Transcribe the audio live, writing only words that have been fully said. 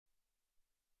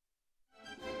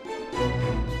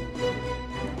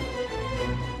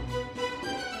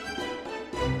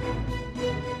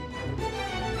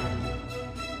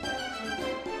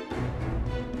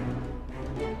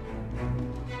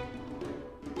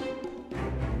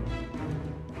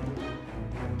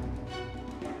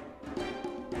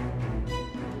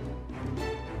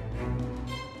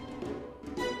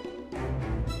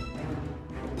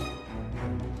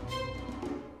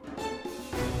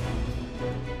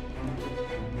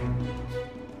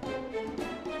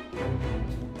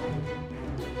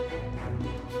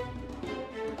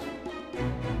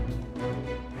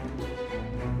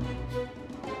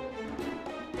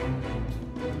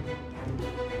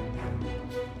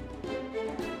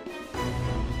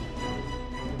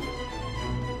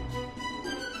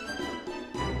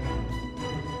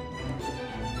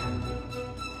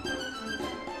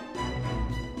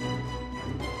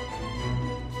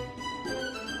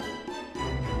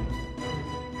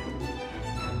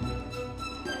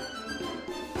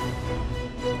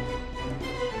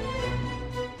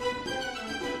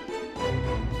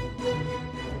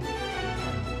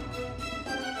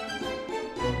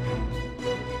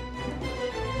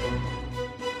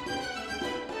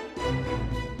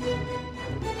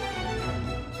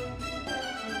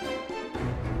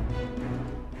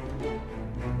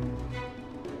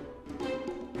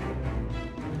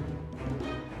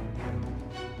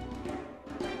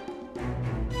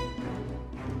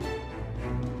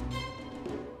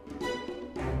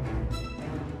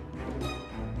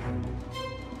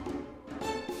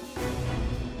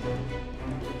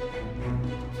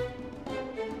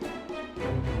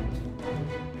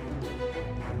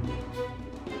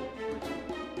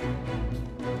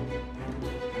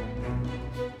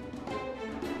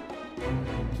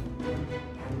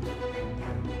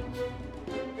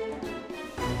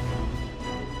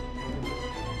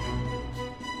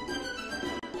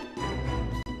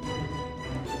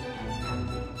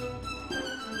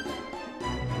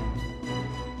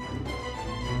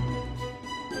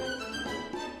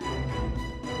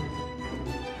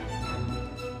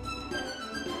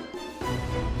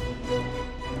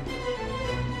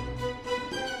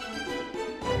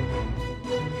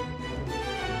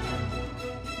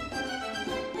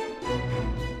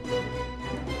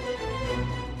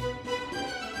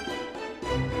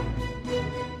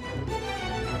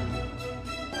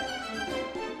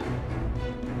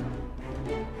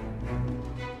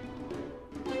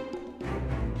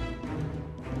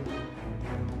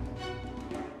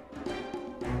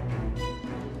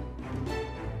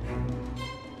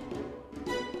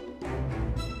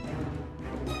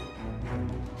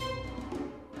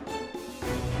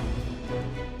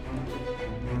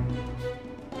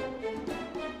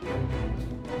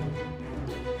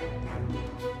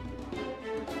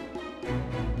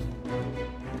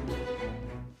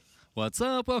What's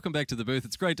up? Welcome back to the booth.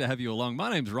 It's great to have you along.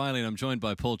 My name's Riley, and I'm joined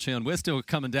by Paul Cheon. We're still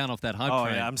coming down off that hype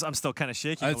train. Oh, yeah. I'm still kind of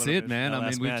shaking. That's it, man. I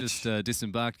mean, we've match. just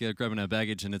disembarked, grabbing our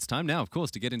baggage, and it's time now, of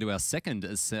course, to get into our second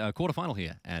quarterfinal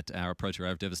here at our Pro Tour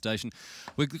of Devastation.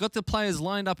 We've got the players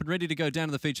lined up and ready to go down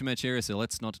to the feature match area, so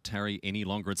let's not tarry any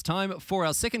longer. It's time for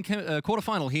our second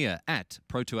quarterfinal here at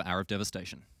Pro Tour Hour of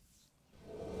Devastation.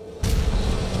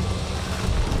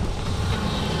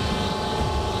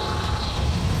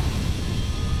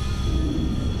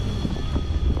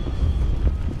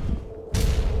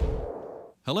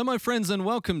 Hello, my friends, and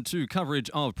welcome to coverage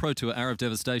of Pro Tour Hour of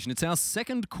Devastation. It's our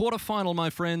second quarterfinal, my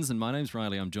friends, and my name's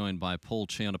Riley. I'm joined by Paul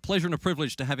Cheon. A pleasure and a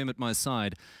privilege to have him at my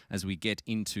side as we get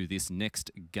into this next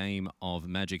game of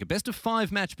Magic. A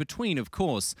best-of-5 match between, of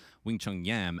course, Wing Chun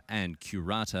Yam and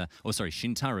Shintaro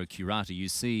Kurata. You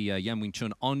see Yam Wing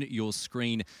Chun on your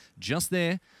screen just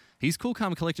there. He's cool,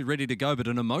 calm, collected, ready to go, but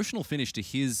an emotional finish to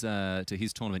his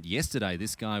tournament yesterday.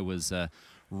 This guy was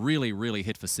really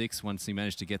hit for 6 once he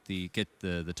managed to get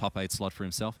the top 8 slot for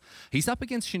himself. He's up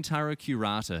against Shintaro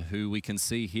Kurata, who we can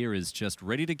see here is just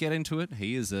ready to get into it.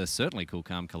 He is certainly cool,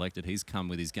 calm, collected. He's come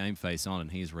with his game face on,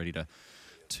 and he's ready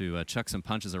to chuck some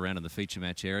punches around in the feature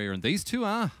match area. And these two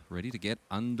are ready to get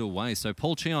underway. So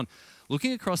Paul Cheon,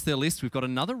 looking across their list, we've got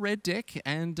another red deck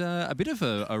and a bit of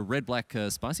a red-black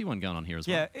spicy one going on here as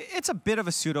well. Yeah, it's a bit of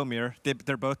a pseudo-mirror.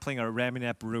 They're both playing a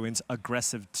Ramunap Ruins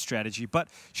aggressive strategy, but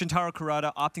Shintaro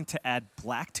Kurata opting to add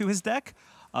black to his deck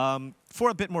for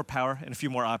a bit more power and a few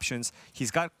more options. He's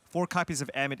got 4 copies of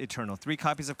Amit Eternal, 3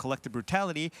 copies of Collective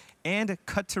Brutality, and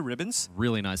Cut to Ribbons.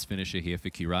 Really nice finisher here for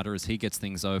Kurata as he gets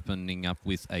things opening up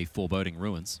with a Foreboding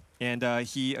Ruins. And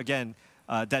he, again,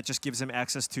 that just gives him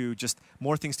access to just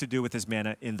more things to do with his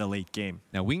mana in the late game.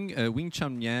 Now, Wing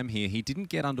Chun Yam here, he didn't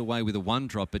get underway with a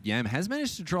 1-drop, but Yam has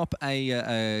managed to drop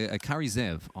a Kari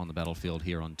Zev on the battlefield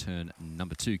here on turn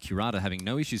number 2. Kurata having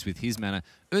no issues with his mana.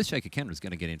 Earthshaker Kenra is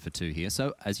going to get in for 2 here.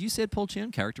 So, as you said, Paul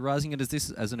Cheon, characterizing it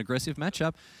as an aggressive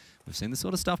matchup. We've seen this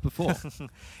sort of stuff before.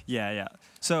 Yeah.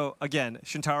 So, again,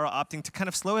 Shintaro opting to kind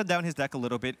of slow down his deck a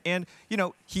little bit. And, you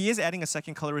know, he is adding a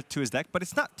second color to his deck, but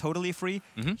it's not totally free.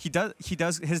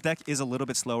 His deck is a little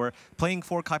bit slower. Playing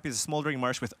 4 copies of Smoldering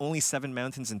Marsh with only 7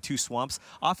 mountains and 2 swamps,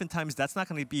 oftentimes that's not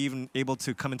going to be even able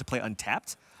to come into play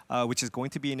untapped, which is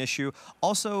going to be an issue.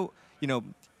 Also, you know,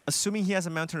 assuming he has a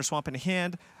mountain or swamp in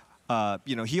hand,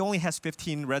 you know, he only has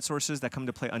 15 red sources that come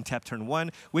to play untapped turn 1,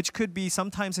 which could be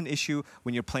sometimes an issue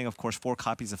when you're playing, of course, 4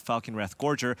 copies of Falcon Wrath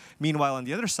Gorger. Meanwhile, on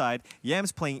the other side,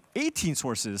 Yam's playing 18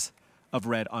 sources of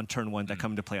red on turn 1 that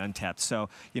come to play untapped. So,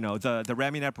 you know, the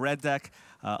Ramunap Red deck,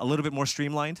 a little bit more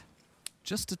streamlined.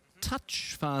 Just a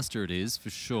touch faster it is, for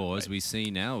sure, as we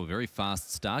see now. A very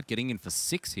fast start, getting in for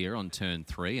 6 here on turn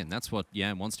 3, and that's what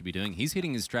Yam wants to be doing. He's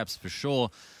hitting his traps for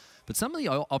sure. But some of the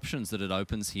options that it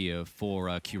opens here for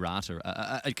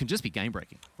Kurata, it can just be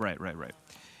game-breaking. Right.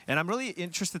 And I'm really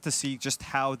interested to see just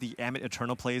how the Amit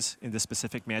Eternal plays in this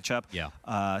specific matchup. Yeah.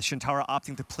 Shintaro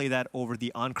opting to play that over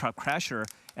the On-Crop Crasher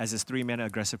as his 3-mana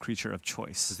aggressive creature of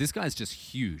choice. This guy's just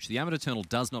huge. The Amit Eternal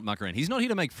does not muck around. He's not here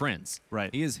to make friends. Right.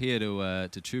 He is here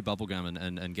to chew bubblegum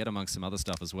and get amongst some other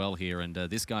stuff as well here. And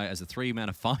this guy as a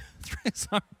 3-mana 5...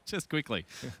 Sorry, just quickly,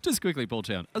 Paul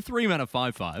Cheon. A 3-mana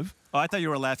 5/5. Oh, I thought you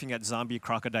were laughing at Zombie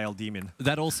Crocodile Demon.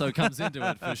 That also comes into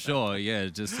it for sure. Yeah,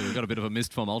 just we've got a bit of a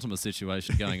Mistform Ultima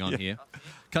situation going on here.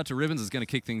 Cut to Ribbons is going to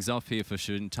kick things off here for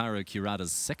Shintaro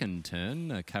Kurata's second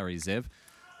turn. Kari Zev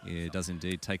does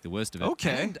indeed take the worst of it.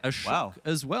 Okay. And a shock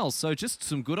as well. So just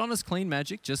some good, honest, clean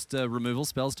magic, just removal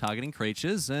spells targeting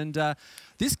creatures. And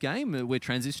this game, we're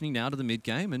transitioning now to the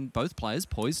mid-game, and both players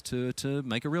poised to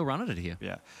make a real run at it here.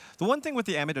 Yeah. The one thing with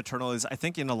the Amit Eternal is I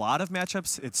think in a lot of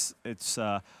matchups, it's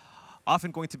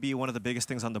often going to be one of the biggest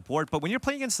things on the board. But when you're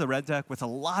playing against the red deck with a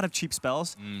lot of cheap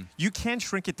spells, you can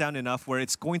shrink it down enough where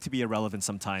it's going to be irrelevant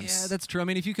sometimes. Yeah, that's true. I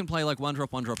mean, if you can play like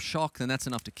 1-drop shock, then that's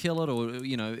enough to kill it. Or,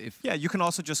 you know, if... Yeah, you can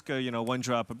also just go, you know,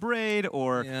 1-drop a Braid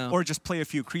or just play a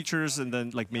few creatures and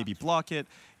then like maybe block it.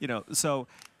 You know, so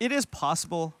it is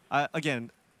possible.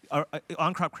 Again,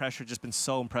 On-Crop Crasher has just been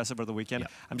so impressive over the weekend.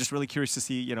 Yeah. I'm just really curious to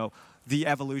see, you know, the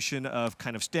evolution of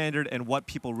kind of standard and what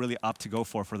people really opt to go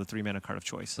for the 3-mana card of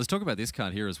choice. Let's talk about this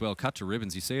card here as well. Cut to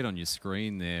Ribbons. You see it on your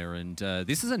screen there. And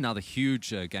this is another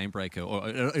huge game breaker, or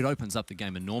it opens up the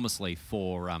game enormously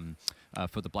for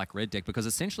the black-red deck, because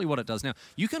essentially what it does now,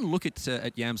 you can look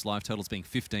at Yam's life totals being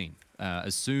 15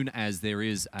 as soon as there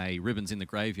is a Ribbons in the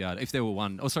graveyard. If there were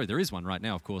one, oh sorry, there is one right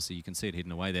now, of course, so you can see it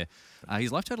hidden away there.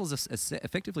 His life total is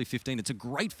effectively 15. It's a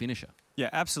great finisher. Yeah,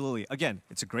 absolutely. Again,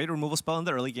 it's a great removal spell in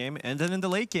the early game, and then in the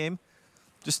late game,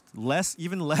 just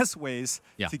even less ways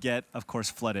to get, of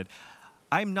course, flooded.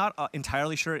 I'm not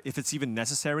entirely sure if it's even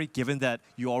necessary, given that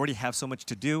you already have so much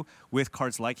to do with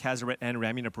cards like Hazoret and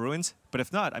Ramunap Ruins. But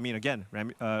if not, I mean, again,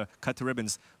 Cut to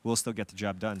Ribbons will still get the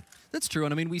job done. That's true,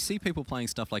 and I mean, we see people playing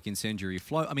stuff like Incendiary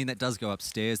Flow. I mean, that does go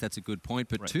upstairs, that's a good point,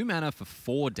 but 2 mana for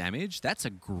 4 damage, that's a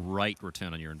great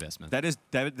return on your investment. That is,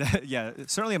 yeah,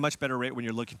 certainly a much better rate when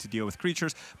you're looking to deal with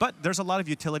creatures, but there's a lot of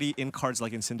utility in cards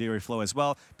like Incendiary Flow as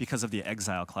well because of the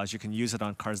Exile clause. You can use it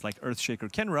on cards like Earthshaker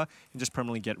Kenra and just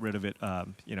permanently get rid of it,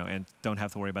 you know, and don't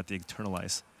have to worry about the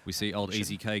Eternalize. We see old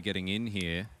Easy K getting in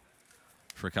here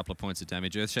for a couple of points of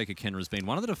damage. Earthshaker Kenra has been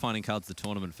one of the defining cards of the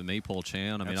tournament for me, Paul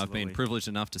Cheon. I mean, I've been privileged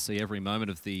enough to see every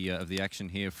moment of the action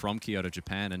here from Kyoto,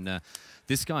 Japan, and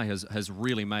this guy has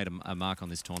really made a mark on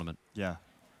this tournament. Yeah.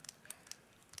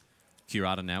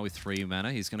 Kurata now with 3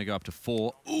 mana. He's going to go up to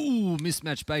 4. Ooh,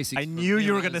 mismatch basics. I knew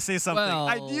you were going to say something. Well,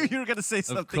 I knew you were going to say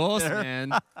something. Of course, there.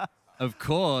 man. Of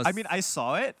course. I mean, I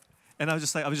saw it, and I was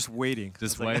just like, I was just waiting.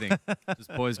 Just waiting. Just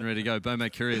poised and ready to go.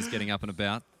 Bomat Courier is getting up and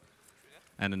about.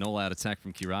 And an all-out attack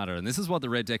from Kurata. And this is what the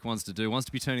red deck wants to do. Wants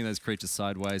to be turning those creatures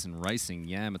sideways and racing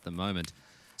Yam at the moment.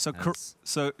 So,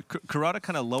 Kurata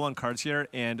kind of low on cards here,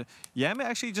 and Yam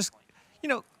actually just, you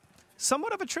know,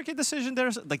 somewhat of a tricky decision there.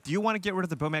 Like, do you want to get rid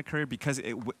of the Bomat Courier because,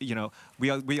 you know,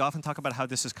 we often talk about how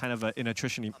this is kind of an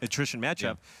attrition matchup.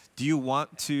 Yeah. Do you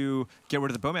want to get rid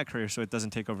of the Bomat Courier so it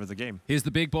doesn't take over the game? Here's the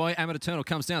big boy. Ammon Eternal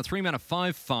comes down. 3 mana,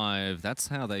 5/5. That's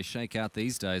how they shake out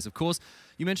these days. Of course,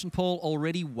 you mentioned Paul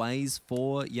already ways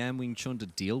for Yam Wing Chun to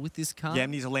deal with this card.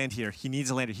 Yam needs a land here. He needs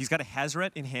a land here. He's got a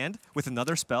Hazoret in hand with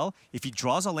another spell. If he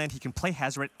draws a land, he can play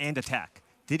Hazoret and attack.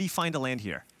 Did he find a land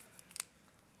here?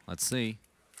 Let's see.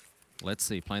 Let's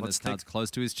see. Playing those cards close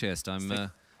to his chest. I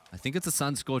think it's a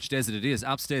Sun-Scorched Desert. It is.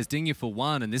 Upstairs, Dingya for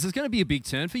 1, and this is going to be a big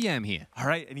turn for Yam here. All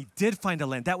right, and he did find a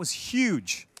land. That was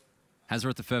huge.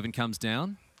 Hazoret the Fervent comes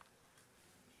down.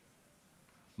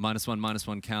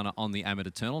 -1/-1 counter on the Ammon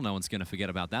Eternal. No one's going to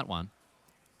forget about that one.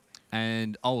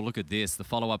 And, oh, look at this. The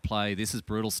follow-up play. This is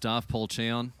brutal stuff, Paul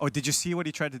Cheon. Oh, did you see what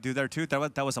he tried to do there, too?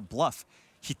 That was a bluff.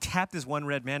 He tapped his 1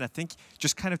 red mana, I think,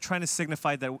 just kind of trying to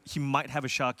signify that he might have a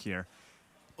shock here.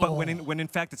 But when in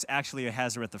fact it's actually a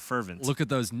Hazoret the Fervent. Look at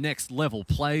those next level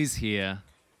plays here.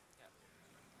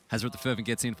 Hazoret the Fervent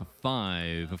gets in for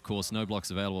 5. Of course, no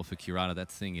blocks available for Kurata. That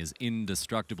thing is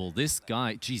indestructible. This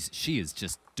guy, geez, she is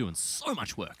just doing so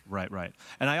much work. Right, right.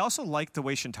 And I also like the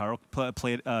way Shintaro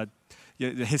played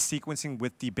his sequencing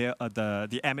with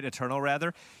the Ammon Eternal,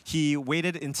 rather. He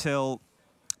waited until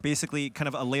basically kind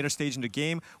of a later stage in the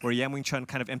game where Yam Wing Chun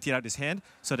kind of emptied out his hand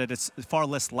so that it's far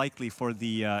less likely for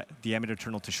the Ammon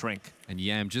Eternal to shrink. And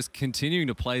Yam just continuing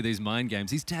to play these mind games.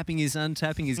 He's tapping, he's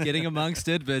untapping, he's getting amongst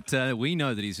it, but we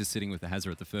know that he's just sitting with the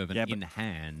Hazoret the Fervent in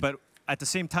hand. But at the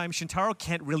same time, Shintaro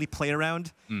can't really play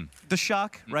around the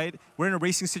shock, right? We're in a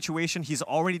racing situation. He's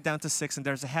already down to 6, and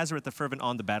there's a Hazoret the Fervent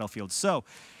on the battlefield. So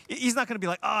he's not going to be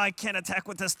like, oh, I can't attack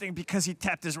with this thing because he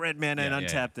tapped his red mana and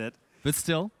untapped it. But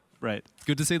still. Right. It's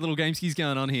good to see little games he's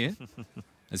going on here.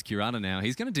 As Kurata now,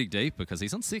 he's going to dig deep because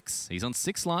he's on 6. He's on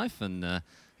 6 life, and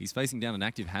he's facing down an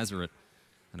active Hazoret.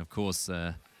 And of course,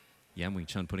 Yam Wing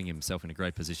Chun putting himself in a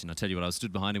great position. I tell you what, I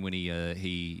stood behind him when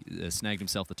he snagged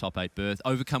himself the top 8 berth.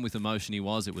 Overcome with emotion he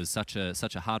was. It was such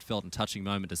a heartfelt and touching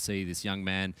moment to see this young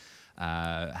man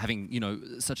having, you know,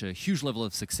 such a huge level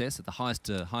of success at the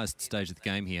highest stage of the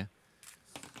game here.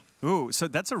 Ooh, so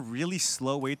that's a really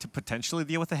slow way to potentially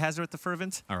deal with the Hazoret the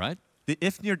Fervent. All right. The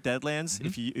if near dead lands,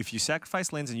 if you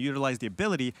sacrifice lands and utilize the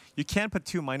ability, you can put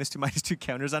 2 -2/-2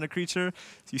 counters on a creature.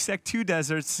 So you sack 2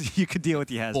 deserts, you could deal with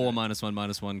the Hazoret. 4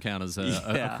 -1/-1 counters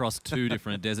across 2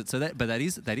 different deserts. So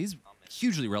that is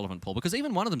hugely relevant, Paul, because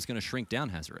even one of them is going to shrink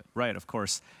down Hazoret. Right, of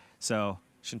course. So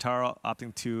Shintaro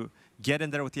opting to get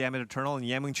in there with the Ammon Eternal, and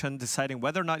Yam Wing Chun deciding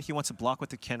whether or not he wants to block with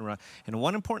the Kenra. And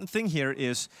one important thing here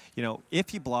is, you know, if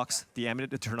he blocks, the Ammon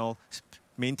Eternal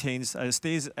maintains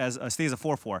stays a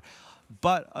 4/4.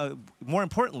 But more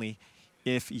importantly,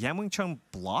 if Yam Wing Chun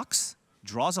blocks,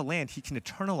 draws a land, he can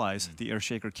eternalize the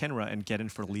Earthshaker Kenra and get in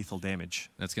for lethal damage.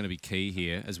 That's going to be key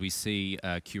here, as we see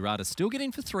Kurata still get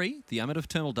in for 3. The Ammon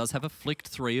Eternal does have a flicked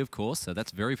 3, of course, so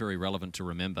that's very, very relevant to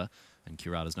remember, and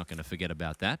Kurata's not going to forget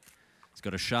about that. He's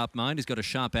got a sharp mind, he's got a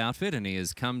sharp outfit, and he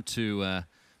has come to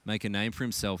make a name for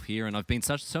himself here, and I've been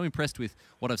so impressed with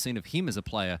what I've seen of him as a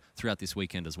player throughout this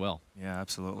weekend as well. Yeah,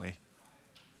 absolutely.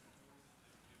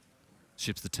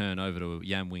 Ships the turn over to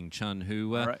Yam Wing Chun,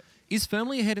 who is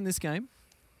firmly ahead in this game.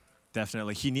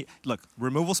 Definitely. Look,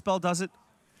 removal spell does it.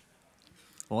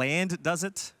 Land does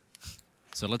it.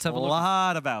 So let's have a A look.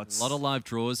 lot of outs. A lot of live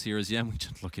draws here as Yam Wing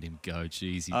Chun. Look at him go.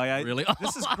 Jeez, he Oh, yeah. really.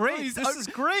 This is great. This is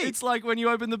great. It's like when you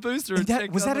open the booster and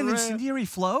check Was down that an the rare. incendiary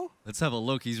flow? Let's have a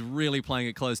look. He's really playing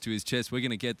it close to his chest. We're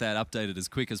going to get that updated as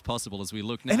quick as possible as we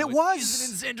look now. And it was. Is an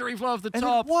incendiary flow off the And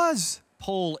top. it was.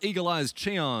 Paul Eagle Eyes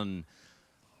Cheon.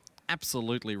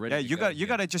 Absolutely ready. Yeah, you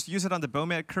got to just use it on the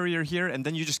Bowmat Courier here, and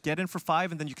then you just get in for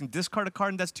 5, and then you can discard a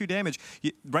card, and that's 2 damage.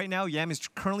 Right now, Yam is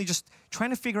currently just trying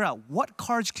to figure out what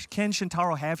cards can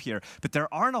Shintaro have here, but there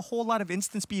aren't a whole lot of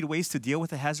instant speed ways to deal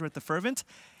with the Hazoret the Fervent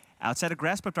outside of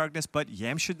Grasp of Darkness, but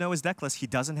Yam should know his deck list. He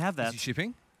doesn't have that. Is he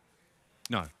shipping?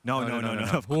 No. No.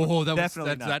 Oh,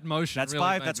 Definitely not. that motion. That's really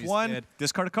 5. made That's me 1. scared.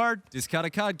 Discard a card. Discard a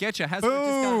card. Getcha.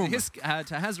 Boom. Hazoret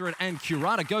to Hazoret, and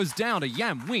Kurata goes down to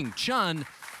Yam Wing Chun.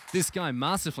 This guy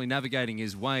masterfully navigating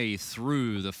his way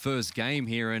through the first game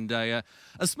here, and a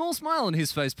small smile on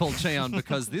his face, Paul Cheon,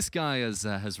 because this guy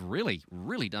has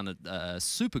really done a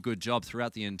super good job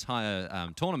throughout the entire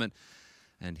tournament.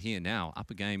 And here now,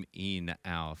 up a game in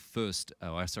our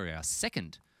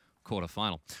second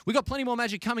quarterfinal. We got plenty more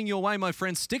magic coming your way, my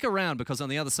friends. Stick around, because on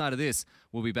the other side of this,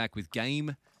 we'll be back with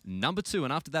game number 2.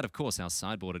 And after that, of course, our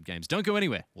sideboarded games. Don't go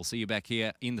anywhere. We'll see you back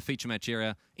here in the feature match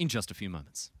area in just a few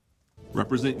moments.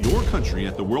 Represent your country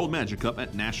at the World Magic Cup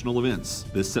at national events.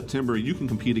 This September, you can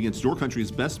compete against your country's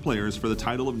best players for the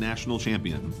title of national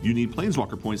champion. You need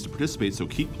Planeswalker points to participate, so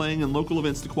keep playing in local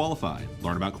events to qualify.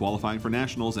 Learn about qualifying for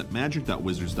nationals at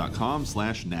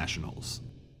magic.wizards.com/nationals.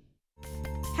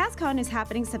 HasCon is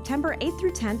happening September 8th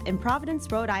through 10th in Providence,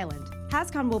 Rhode Island.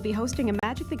 HasCon will be hosting a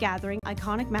Magic the Gathering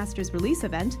Iconic Masters release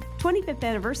event, 25th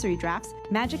anniversary drafts,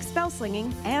 Magic spell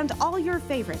slinging, and all your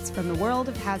favorites from the world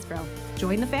of Hasbro.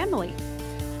 Join the family.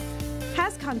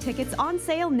 HasCon tickets on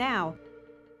sale now.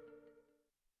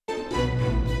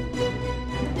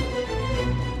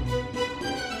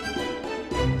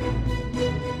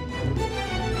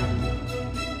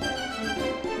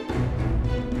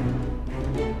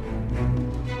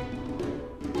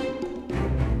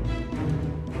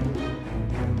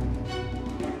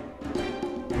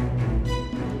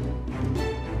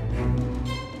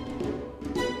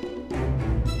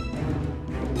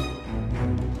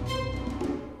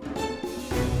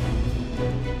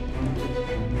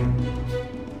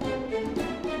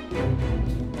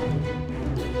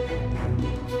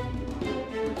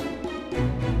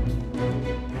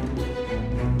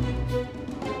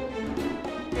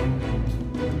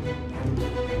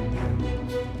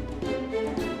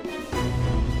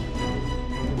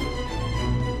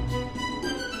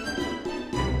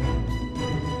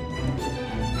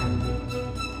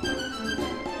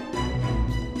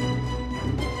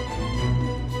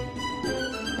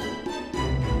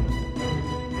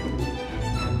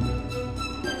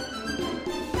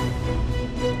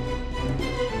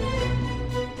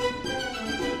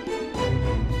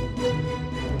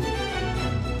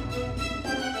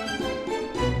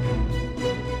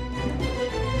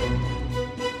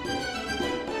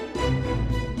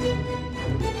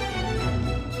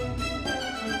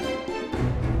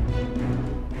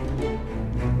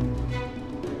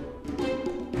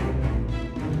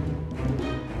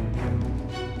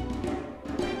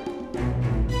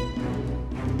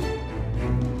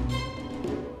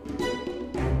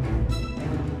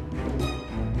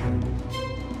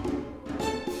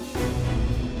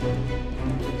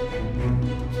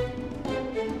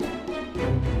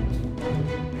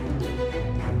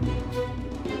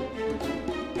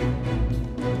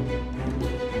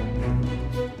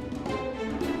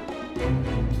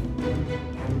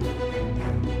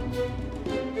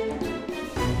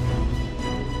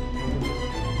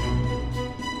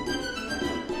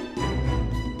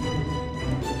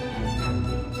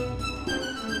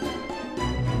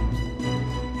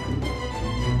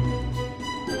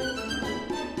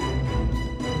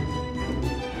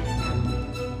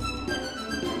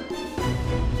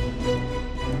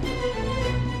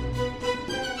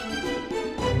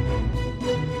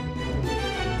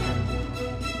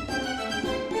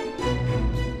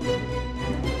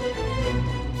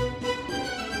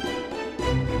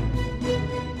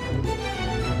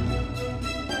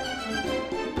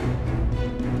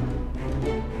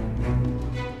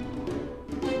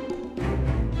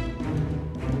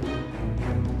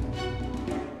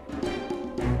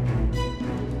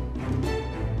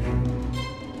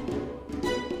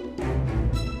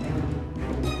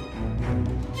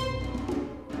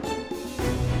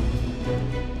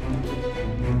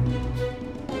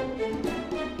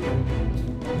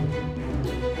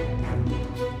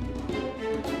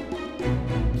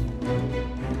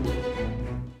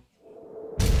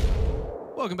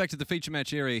 Welcome back to the feature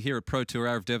match area here at Pro Tour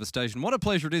Hour of Devastation. What a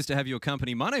pleasure it is to have your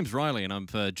company. My name's Riley, and I'm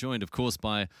joined, of course,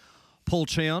 by Paul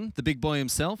Cheon, the big boy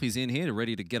himself. He's in here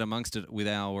ready to get amongst it with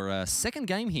our second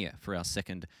game here for our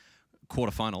second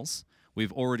quarterfinals.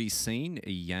 We've already seen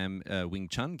Yam Wing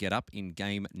Chun get up in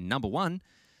game number 1,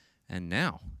 and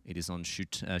now it is on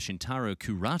Shintaro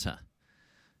Kurata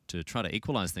to try to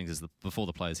equalise things before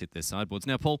the players hit their sideboards.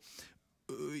 Now, Paul,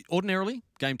 ordinarily,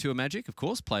 game 2 of Magic, of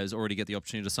course, players already get the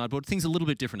opportunity to sideboard. Things are a little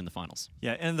bit different in the finals.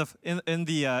 Yeah, in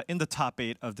the top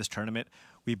 8 of this tournament,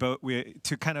 we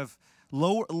to kind of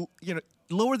lower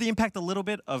the impact a little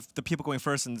bit of the people going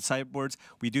first in the sideboards.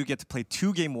 We do get to play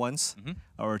 2 game 1s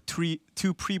or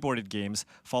 2 pre-boarded games,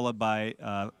 followed by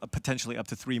potentially up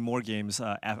to 3 more games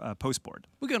post-board.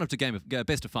 We're going up to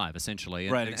best of 5 essentially,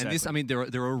 and, right? Exactly. And this, I mean, there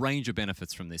are a range of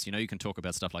benefits from this. You know, you can talk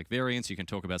about stuff like variance, you can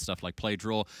talk about stuff like play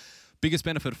draw. Biggest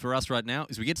benefit for us right now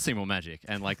is we get to see more Magic,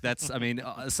 and like that's, I mean,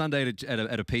 Sunday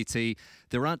at a PT,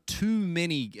 there aren't too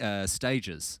many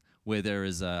stages where there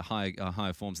is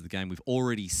higher forms of the game. We've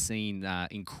already seen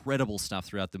incredible stuff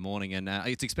throughout the morning, and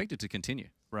it's expected to continue.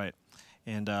 Right.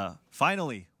 And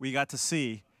finally, we got to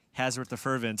see Hazoret the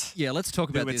Fervent. Yeah, let's talk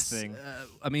about this thing.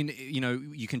 I mean, you know,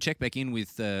 you can check back in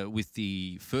with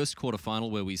the first quarterfinal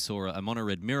where we saw a mono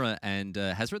red mirror, and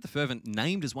Hazoret the Fervent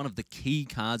named as one of the key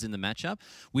cards in the matchup.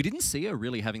 We didn't see her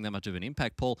really having that much of an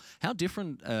impact. Paul, how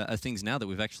different are things now that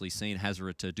we've actually seen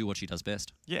Hazoret do what she does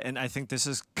best? Yeah, and I think this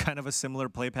is kind of a similar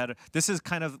play pattern. This is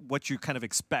kind of what you kind of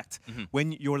expect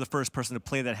when you're the first person to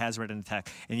play that Hazoret in attack.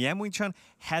 And Yam Wing Chun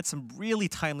had some really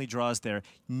timely draws there.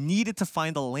 Needed to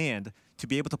find a land to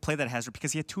be able to play that Hazoret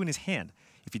because he had 2 in his hand.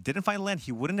 If he didn't find land,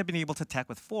 he wouldn't have been able to attack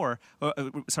with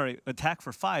attack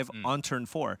for 5 on turn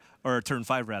 4, or turn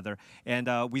 5 rather. And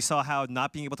we saw how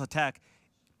not being able to attack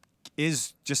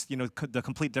is just, you know, the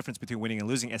complete difference between winning and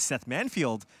losing. As Seth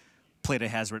Manfield played a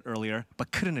Hazoret earlier,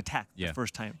 but couldn't attack the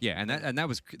first time. Yeah, and that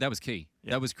was key.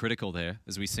 Yeah. That was critical there,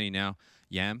 as we see now.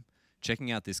 Yam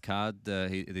checking out this card,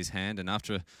 this hand, and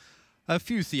after a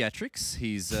few theatrics,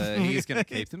 he's going to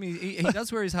keep them. He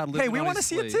does wear his heart a little bit. Hey, we want to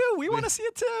see it too. We want to see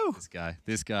it too.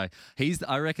 This guy.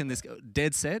 I reckon this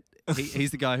dead set.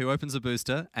 He's the guy who opens a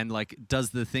booster and like does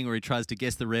the thing where he tries to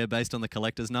guess the rare based on the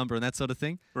collector's number and that sort of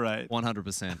thing. Right.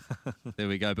 100%. There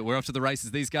we go. But we're off to the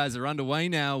races. These guys are underway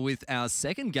now with our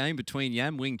second game between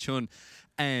Yam Wing Chun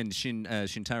and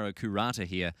Shintaro Kurata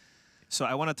here. So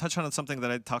I want to touch on something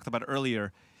that I talked about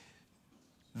earlier.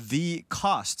 The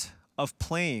cost of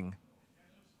playing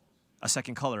a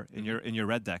second color in your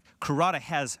red deck. Kurata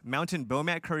has Mountain,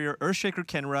 Bomat Courier, Earthshaker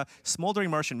Kenra, Smoldering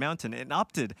Martian Mountain, and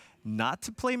opted not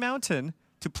to play Mountain,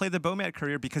 to play the Bomat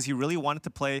Courier because he really wanted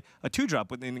to play a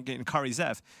 2-drop in Kari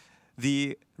Zev.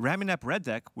 The Ramunap Red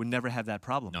deck would never have that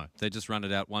problem. No, they just run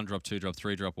it out 1-drop, 2-drop,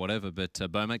 3-drop, whatever. But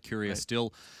Bomat Courier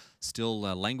still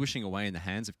languishing away in the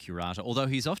hands of Kurata. Although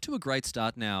he's off to a great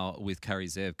start now with Kari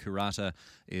Zev. Kurata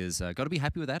is got to be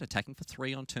happy with that, attacking for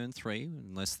 3 on turn 3,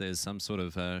 unless there's some sort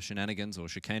of shenanigans or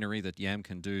chicanery that Yam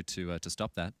can do to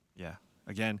stop that. Yeah,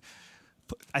 again,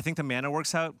 I think the mana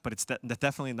works out, but it's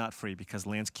definitely not free because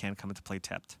lands can come into play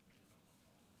tapped.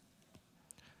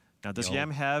 Now, does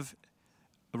Yam have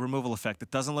a removal effect?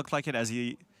 It doesn't look like it, as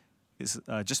he is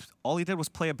just all he did was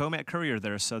play a Bomat Courier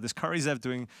there. So this Kari Zev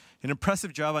doing an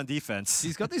impressive job on defense.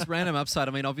 He's got this random upside.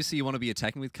 I mean, obviously you want to be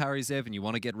attacking with Kari Zev and you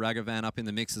want to get Ragavan up in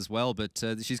the mix as well, but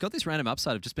she's got this random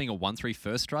upside of just being a 1/3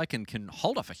 first strike and can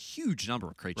hold off a huge number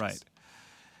of creatures. Right.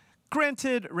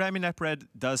 Granted, Ramunap Red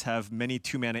does have many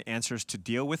 2-mana answers to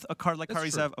deal with a card like Kari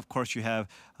Zev. Of course, you have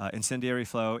Incendiary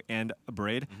Flow and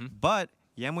Abrade, but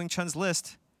Yam Wing Chun's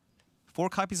list, 4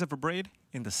 copies of Abrade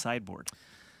in the sideboard.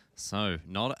 So,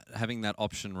 not having that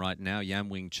option right now, Yam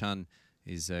Wing Chun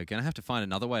is going to have to find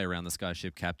another way around the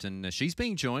Skyship Captain. She's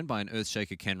being joined by an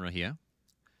Earthshaker Kenra here.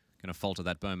 Going to falter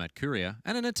that Bomat Courier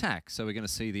and an attack. So we're going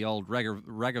to see the old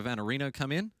Ragavan Areno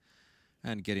come in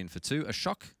and get in for 2. A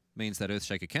shock means that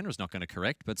Earthshaker Kenra is not going to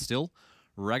correct, but still,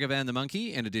 Ragavan the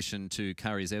Monkey, in addition to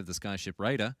Kari Zev the Skyship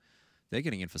Raider, they're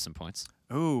getting in for some points.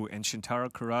 Ooh, and Shintaro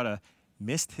Kurata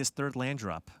missed his 3rd land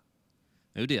drop.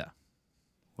 Oh dear.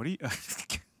 What do you...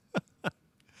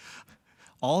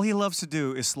 All he loves to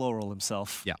do is slow roll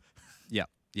himself. Yeah.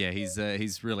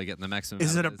 He's really getting the maximum.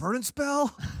 Is it a burn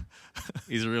spell?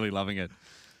 He's really loving it.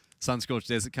 Sunscorched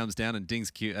Desert comes down and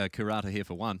dings Kurata here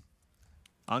for 1.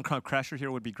 On-Crop Crasher here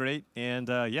would be great, and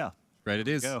yeah. Great it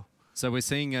is. Go. So we're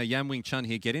seeing Yam Wing Chun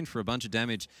here get in for a bunch of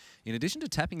damage in addition to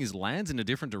tapping his lands in a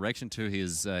different direction to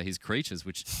his creatures,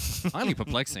 which is highly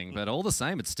perplexing, but all the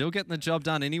same, it's still getting the job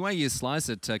done anyway. You slice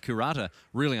it. Kurata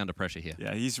really under pressure here.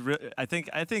 Yeah, I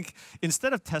think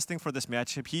instead of testing for this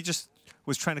matchup, he just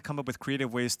was trying to come up with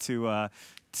creative ways to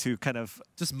kind of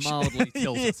just mildly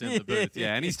tilt us in the booth.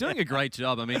 Yeah, and he's doing a great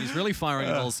job. I mean, he's really firing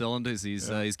on all cylinders.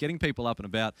 He's getting people up and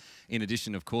about. In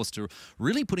addition, of course, to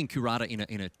really putting Kurata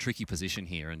in a tricky position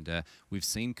here. And we've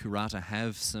seen Kurata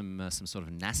have some sort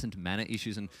of nascent mana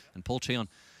issues. And Paul Cheon,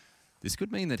 this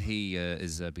could mean that he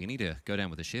is beginning to go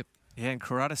down with the ship. Yeah, and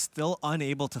Kurata's still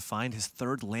unable to find his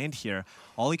third land here.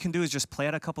 All he can do is just play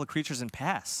out a couple of creatures and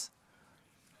pass.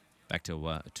 Back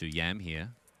to Yam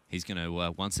here. He's going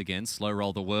to once again slow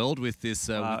roll the world with this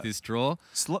draw.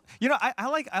 You know, I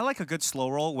like a good slow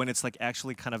roll when it's like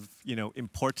actually kind of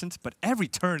important, but every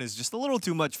turn is just a little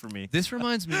too much for me. This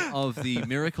reminds me of the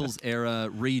Miracles era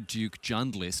Reed Duke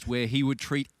Jund list, where he would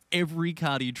treat every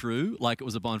card he drew like it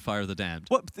was a Bonfire of the Damned.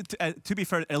 Well, to be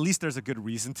fair, at least there's a good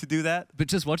reason to do that. But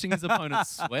just watching his opponent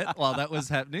sweat while that was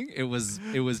happening, it was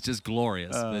just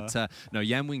glorious. But no,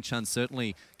 Yam Wing Chun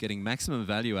certainly getting maximum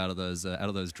value out of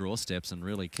those draw steps and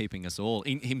really keeping us all,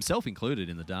 himself included,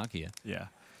 in the dark here. Yeah.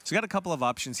 So he got a couple of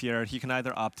options here. He can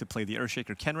either opt to play the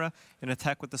Earthshaker Kenra and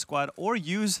attack with the squad, or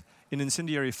use an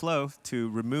Incendiary Flow to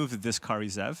remove this Kari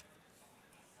Zev.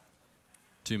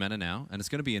 2 mana now, and it's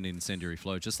going to be an Incendiary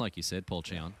Flow, just like you said, Paul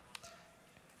Cheon.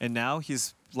 And now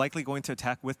he's likely going to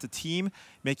attack with the team,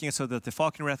 making it so that the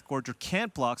Falkenrath Gorger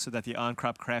can't block, so that the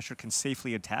On-Crop Crasher can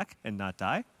safely attack and not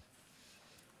die.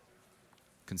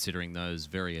 Considering those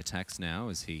very attacks now,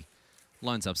 as he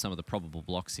lines up some of the probable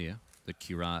blocks here that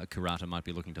Kurata might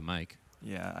be looking to make.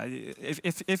 Yeah,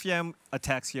 if Yam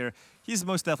attacks here, he's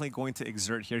most definitely going to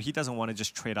exert here. He doesn't want to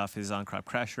just trade off his On-Crop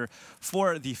Crasher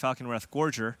for the Falkenrath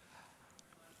Gorger.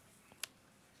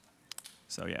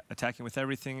 So yeah, attacking with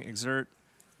everything, exert,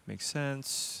 makes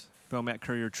sense. Bowmat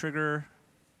Courier trigger.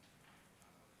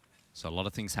 So a lot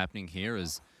of things happening here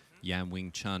as Yam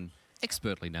Wing Chun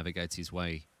expertly navigates his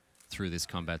way through this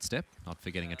combat step, not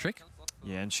forgetting a trick.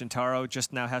 Yeah, and Shintaro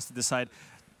just now has to decide,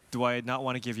 do I not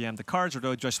want to give Yam the cards, or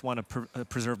do I just want to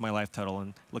preserve my life total?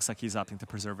 And looks like he's opting to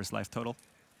preserve his life total.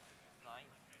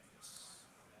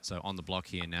 So on the block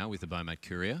here now with the Bowmat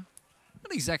Courier.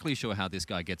 Not exactly sure how this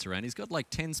guy gets around. He's got like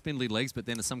 10 spindly legs, but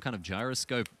then some kind of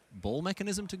gyroscope ball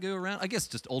mechanism to go around. I guess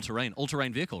just all-terrain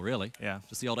vehicle, really. Yeah.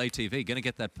 Just the old ATV.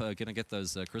 Gonna get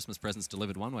those Christmas presents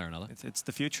delivered one way or another. It's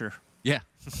the future. Yeah,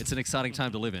 it's an exciting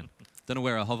time to live in. Don't know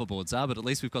where our hoverboards are, but at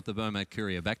least we've got the Bowmat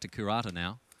Courier. Back to Kurata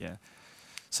now. Yeah.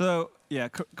 So yeah,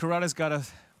 Kurata's got to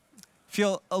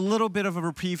feel a little bit of a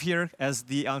reprieve here as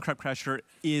the On-Crop Crasher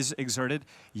is exerted.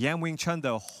 Yam Wing Chun,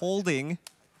 though, holding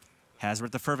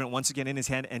Hazoret the Fervent once again in his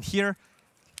hand, and here,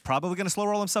 probably going to slow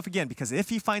roll himself again, because if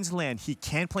he finds land, he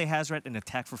can play Hazoret and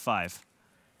attack for 5.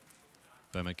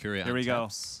 Bowmat Courier. Here we go.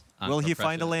 Will he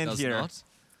find a land here? Not.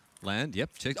 Land,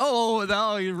 yep. Check. Oh,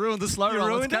 no, you ruined the slow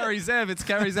roll. It's Kari Zev. It's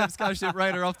Kari Zev, Skyship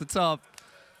Raider off the top.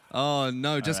 Oh,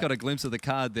 no, just got a glimpse of the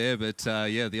card there, but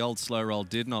yeah, the old slow roll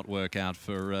did not work out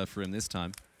for him this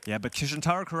time. Yeah, but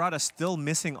Shintaro Kurata still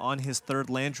missing on his third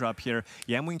land drop here.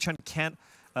 Yam Wing Chun can't.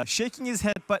 Shaking his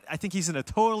head, but I think he's in a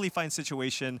totally fine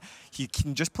situation. He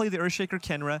can just play the Earthshaker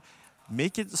Kenra,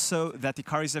 make it so that the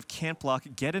Kari Zev can't block,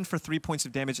 get in for 3 points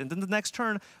of damage, and then the next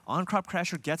turn, On-Crop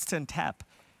Crasher gets to untap.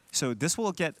 So this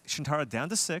will get Shintaro down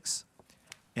to 6,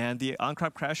 and the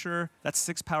On-Crop Crasher, that's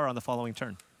 6 power on the following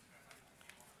turn.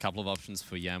 Couple of options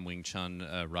for Yam Wing Chun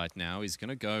right now. He's going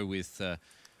to go with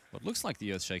what looks like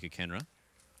the Earthshaker Kenra.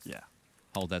 Yeah.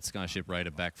 Hold that Skyship Raider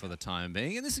back for the time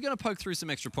being. And this is going to poke through some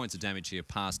extra points of damage here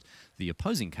past the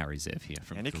opposing Kari Zev here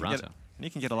from Kurata. And you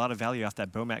can get a lot of value off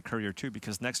that Bowmat Courier too,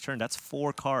 because next turn, that's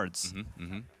 4 cards.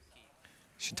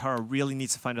 Shintaro really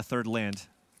needs to find a third land.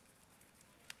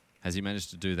 Has he managed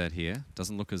to do that here?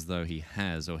 Doesn't look as though he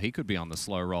has, or he could be on the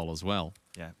slow roll as well.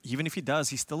 Yeah, even if he does,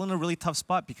 he's still in a really tough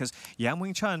spot, because Yam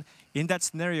Wing Chun, in that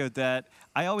scenario that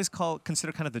I always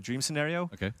consider kind of the dream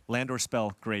scenario, okay, land or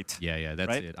spell, great. Yeah, that's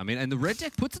right? it. I mean, and the red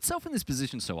deck puts itself in this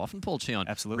position so often, Paul Cheon.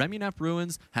 Absolutely. Ramunap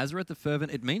Ruins, Hazoret the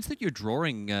Fervent, it means that you're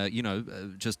drawing,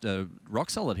 just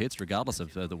rock-solid hits regardless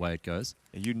of the way it goes.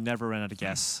 You never run out of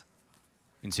gas.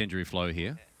 Incendiary Flow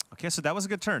here. Okay, so that was a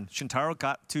good turn. Shintaro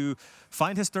got to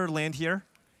find his third land here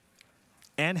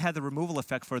and had the removal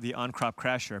effect for the On-Crop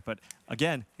Crasher. But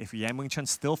again, if Yam Wing Chun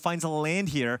still finds a land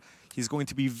here, he's going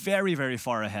to be very, very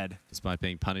far ahead. Despite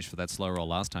being punished for that slow roll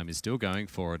last time, he's still going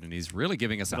for it, and he's really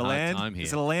giving us a hard time here.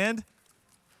 Is it a land?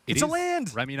 It's a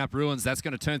land! Ramunap Ruins, that's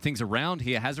going to turn things around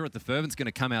here. Hazoret the Fervent's going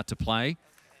to come out to play.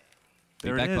 Be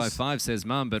There back it by is. 5, says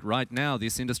Mum, but right now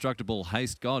this indestructible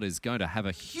haste god is going to have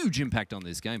a huge impact on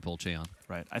this game, Paul Cheon.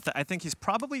 Right. I think he's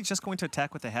probably just going to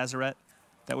attack with the Hazoret.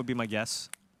 That would be my guess.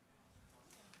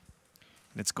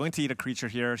 And it's going to eat a creature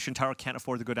here. Shintaro can't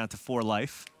afford to go down to 4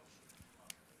 life.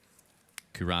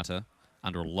 Kurata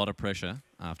under a lot of pressure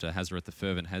after Hazoret the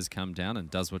Fervent has come down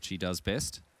and does what she does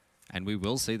best. And we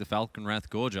will see the Falcon Wrath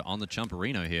Gorger on the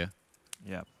Chumperino here.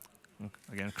 Yeah.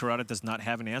 Again, Kurata does not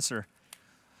have an answer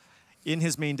in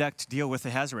his main deck to deal with the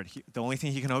Hazoret. The only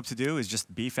thing he can hope to do is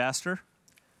just be faster.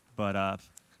 But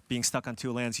being stuck on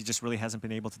 2 lands, he just really hasn't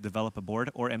been able to develop a board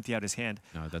or empty out his hand.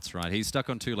 No, that's right. He's stuck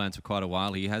on 2 lands for quite a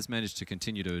while. He has managed to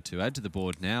continue to add to the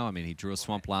board now. I mean, he drew a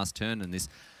swamp last turn, and this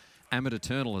Ammon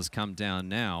Eternal has come down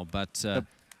now. But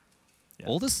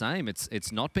all the same,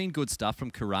 it's not been good stuff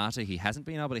from Kurata. He hasn't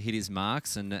been able to hit his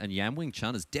marks, and Yam Wing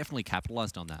Chun has definitely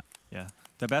capitalized on that. Yeah.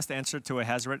 The best answer to a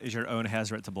Hazoret is your own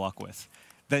Hazoret to block with.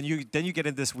 Then you get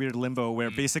in this weird limbo where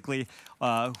basically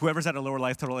whoever's at a lower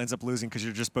life total ends up losing because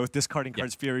you're just both discarding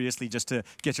cards furiously just to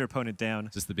get your opponent down.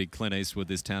 Just the big Clint Eastwood.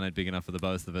 This town ain't big enough for the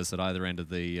both of us at either end of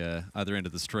the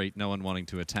street. No one wanting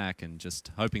to attack and just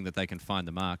hoping that they can find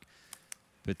the mark.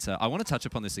 But I want to touch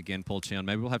upon this again, Paul Cheon.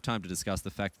 Maybe we'll have time to discuss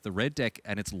the fact that the red deck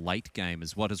and its late game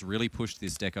is what has really pushed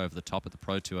this deck over the top at the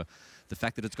Pro Tour. The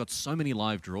fact that it's got so many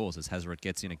live draws as Hazoret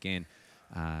gets in again.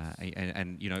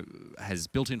 And you know, has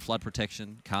built-in flood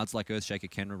protection, cards like Earthshaker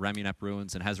Kenra, Ramunap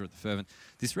Ruins, and Hazoret the Fervent.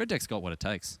 This red deck's got what it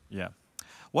takes. Yeah.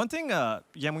 One thing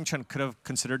Yam Wing Chun could have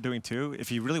considered doing too, if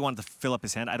he really wanted to fill up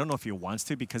his hand, I don't know if he wants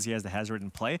to because he has the Hazoret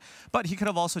in play, but he could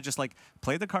have also just like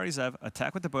played the Karizev,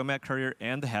 attack with the Bomat Courier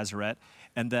and the Hazoret,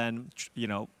 and then, you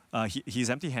know, he's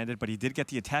empty-handed, but he did get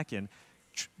the attack in.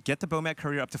 Get the Bomat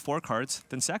Courier up to 4 cards,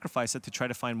 then sacrifice it to try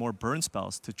to find more burn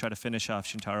spells to try to finish off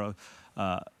Shintaro,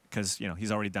 because you know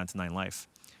he's already down to 9 life.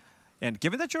 And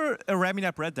given that you're a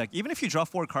Ramunap Red deck, even if you draw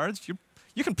 4 cards,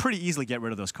 you can pretty easily get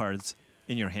rid of those cards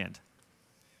in your hand.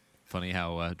 Funny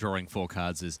how drawing 4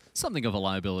 cards is something of a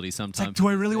liability sometimes. Like, do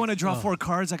I really want to draw 4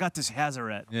 cards? I got this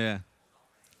Hazoret. Yeah.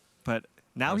 But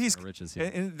now he's, riches, yeah.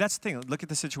 and that's the thing, look at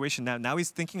the situation now. Now he's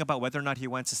thinking about whether or not he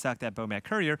wants to stack that Bomat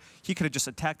Courier. He could have just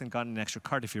attacked and gotten an extra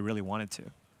card if he really wanted to.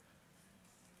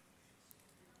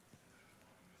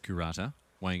 Kurata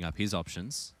weighing up his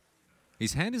options.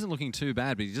 His hand isn't looking too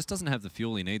bad, but he just doesn't have the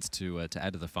fuel he needs to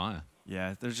add to the fire.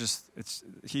 Yeah,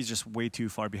 he's just way too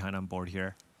far behind on board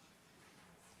here.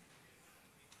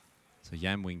 So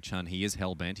Yam Wing Chun, he is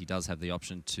hellbent. He does have the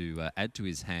option to add to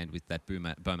his hand with that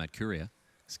Bomat Courier.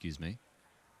 Excuse me.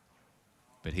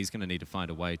 But he's going to need to find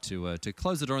a way to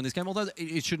close the door in this game, although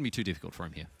it shouldn't be too difficult for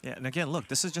him here. Yeah, and again, look,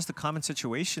 this is just a common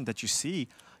situation that you see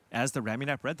as the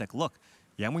Ramunap Red deck. Look,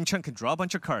 Yam Wing Chun can draw a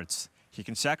bunch of cards. He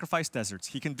can sacrifice deserts.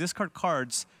 He can discard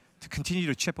cards to continue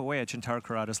to chip away at Shintaro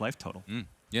Kurata's life total.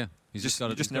 Yeah, he's just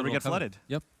got never get flooded.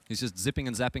 Yep, he's just zipping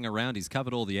and zapping around. He's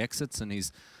covered all the exits, and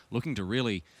he's looking to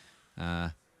really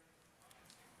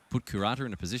put Kurata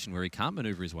in a position where he can't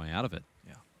maneuver his way out of it.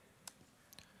 Yeah.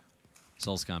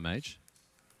 Soulscar Mage.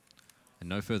 And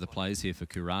no further plays here for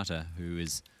Kurata,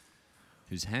 whose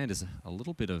hand is in a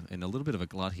little bit of a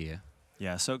glut here.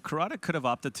 Yeah, so Kurata could have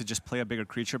opted to just play a bigger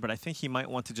creature, but I think he might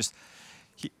want to just...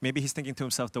 maybe he's thinking to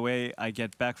himself, the way I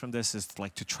get back from this is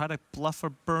like to try to bluff a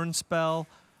burn spell.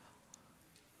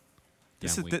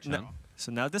 So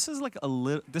now this is like a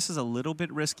little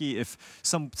bit risky if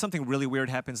something really weird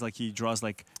happens, like he draws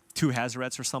like 2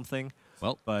 Hazorets or something.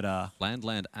 Well, but Land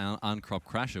Uncrop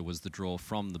Crasher was the draw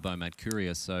from the Bomat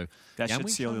Courier, so that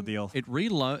should seal the deal. He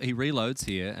reloads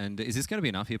here, and is this going to be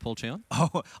enough here, Paul Cheon?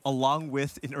 Oh, along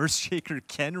with an Earthshaker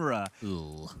Kenra.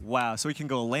 Ooh. Wow, so we can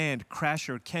go Land,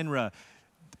 Crasher, Kenra.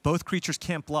 Both creatures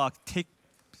can't block. Take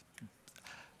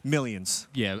millions.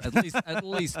 Yeah, at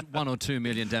least 1 or 2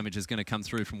 million damage is going to come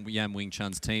through from Yam Wing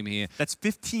Chun's team here. That's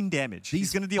 15 damage.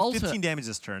 He's going to deal 15 damage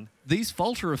this turn. These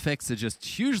falter effects are just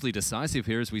hugely decisive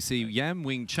here as we see Yam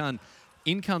Wing Chun.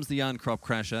 In comes the Uncrop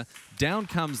Crasher. Down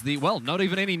comes the, well, not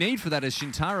even any need for that as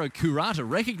Shintaro Kurata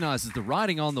recognizes the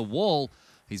writing on the wall.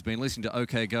 He's been listening to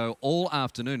OK Go all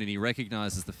afternoon, and he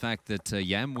recognizes the fact that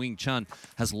Yam Wing Chun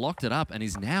has locked it up and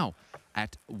is now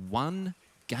at one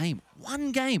game,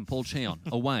 Paul Cheon,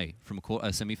 away from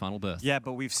a semi-final berth. Yeah,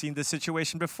 but we've seen this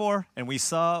situation before, and we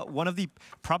saw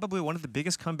probably one of the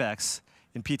biggest comebacks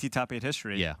in PT Top 8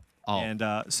 history. Yeah. Oh. And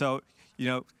so, you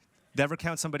know, never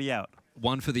count somebody out.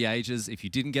 One for the ages. If you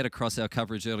didn't get across our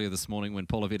coverage earlier this morning when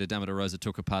Paulo Vitor Damarosa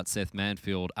took apart Seth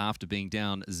Manfield after being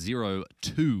down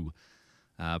 0-2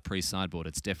 pre-sideboard.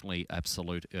 It's definitely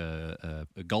absolute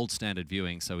gold standard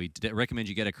viewing, so we recommend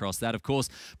you get across that. Of course,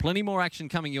 plenty more action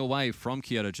coming your way from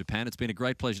Kyoto, Japan. It's been a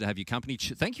great pleasure to have your company.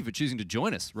 Thank you for choosing to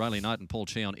join us, Riley Knight and Paul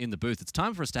Cheon, in the booth. It's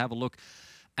time for us to have a look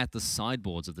at the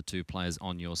sideboards of the two players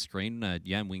on your screen.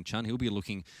 Yam Wing Chun, he'll be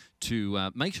looking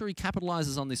to make sure he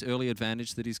capitalizes on this early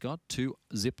advantage that he's got to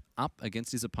zip up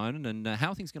against his opponent. And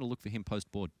how are things going to look for him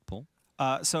post-board, Paul?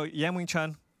 So Yam Wing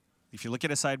Chun, if you look at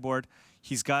his sideboard,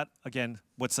 he's got, again,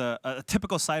 what's a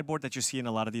typical sideboard that you see in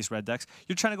a lot of these red decks.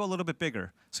 You're trying to go a little bit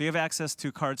bigger. So you have access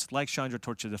to cards like Chandra,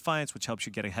 Torch of Defiance, which helps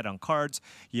you get ahead on cards.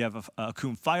 You have a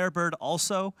Akum Firebird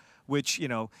also, which, you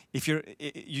know, if you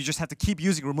just have to keep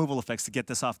using removal effects to get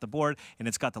this off the board, and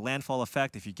it's got the landfall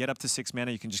effect. If you get up to 6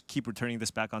 mana, you can just keep returning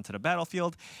this back onto the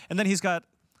battlefield. And then he's got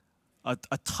a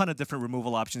ton of different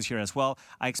removal options here as well.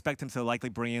 I expect him to likely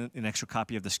bring in an extra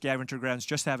copy of the Scavenger Grounds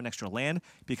just to have an extra land,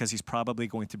 because he's probably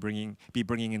going to be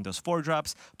bringing in those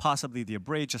 4-drops, possibly the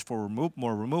Abrade just for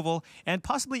more removal, and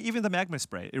possibly even the Magma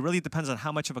Spray. It really depends on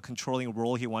how much of a controlling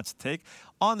role he wants to take.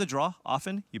 On the draw,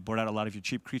 often, you board out a lot of your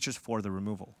cheap creatures for the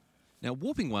removal. Now,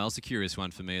 Warping Whale's a curious one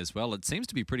for me as well. It seems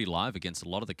to be pretty live against a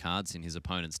lot of the cards in his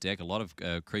opponent's deck, a lot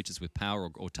of creatures with power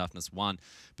or toughness 1.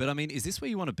 But, I mean, is this where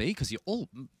you want to be? Because you're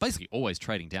basically always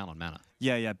trading down on mana.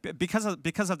 Yeah. Because of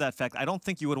that fact, I don't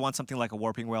think you would want something like a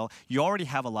Warping Whale. You already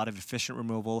have a lot of efficient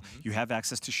removal. You have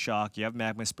access to Shock. You have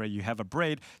Magma Spray. You have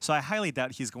Abrade. So I highly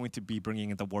doubt he's going to be bringing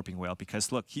in the Warping Whale,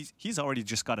 because, look, he's already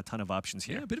just got a ton of options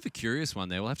here. Yeah, a bit of a curious one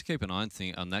there. We'll have to keep an eye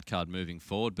on that card moving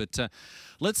forward. But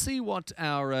let's see what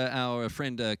our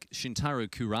friend Shintaro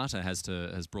Kurata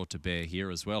has brought to bear here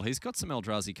as well. He's got some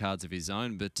Eldrazi cards of his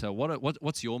own, but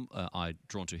what's your eye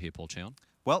drawn to here, Paul Cheon?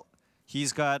 Well,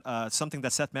 he's got something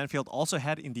that Seth Manfield also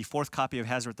had in the 4th copy of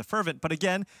Hazoret the Fervent. But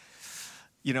again,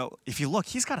 you know, if you look,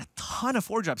 he's got a ton of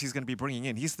 4-drops he's going to be bringing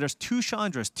in. There's 2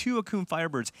 Chandras, 2 Akum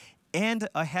Firebirds, and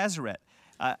a Hazoret.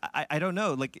 I don't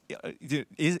know, like,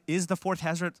 is the 4th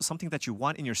Hazoret something that you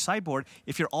want in your sideboard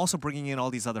if you're also bringing in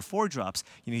all these other 4-drops?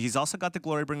 You know, he's also got the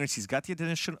Glory Bringers, he's got the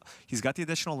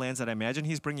additional lands that I imagine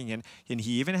he's bringing in, and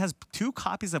he even has 2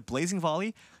 copies of Blazing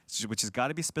Volley, which has got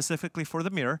to be specifically for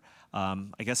the mirror.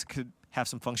 I guess it could have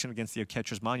some function against the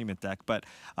Catcher's Monument deck, but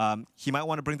he might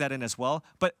want to bring that in as well.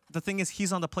 But the thing is,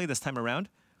 he's on the play this time around.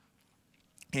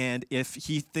 And if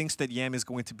he thinks that Yam is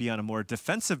going to be on a more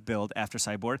defensive build after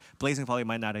sideboard, Blazing Volley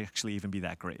might not actually even be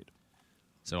that great.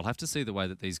 So we'll have to see the way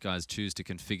that these guys choose to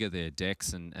configure their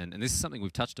decks. And this is something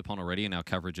we've touched upon already in our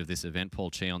coverage of this event,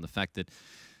 Paul Cheon, the fact that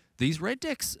these red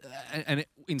decks,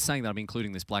 in saying that I'm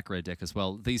including this black-red deck as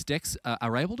well, these decks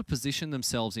are able to position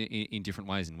themselves in different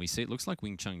ways. And we see it looks like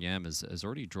Wing Chun Yam has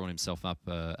already drawn himself up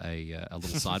a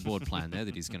little sideboard plan there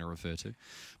that he's going to refer to.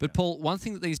 But Paul, one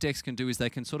thing that these decks can do is they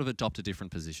can sort of adopt a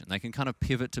different position. They can kind of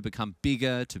pivot to become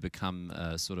bigger, to become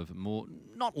sort of more,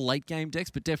 not late-game decks,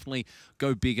 but definitely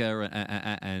go bigger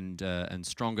and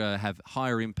stronger, have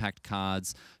higher impact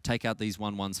cards, take out these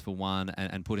 1/1s for 1,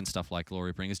 and put in stuff like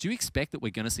Glory Bringers. Do you expect that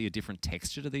we're going to see a different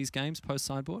texture to these games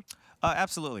post-sideboard?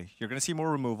 Absolutely. You're going to see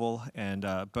more removal, and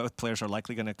both players are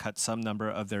likely going to cut some number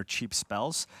of their cheap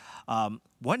spells. One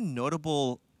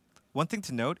thing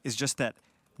to note is just that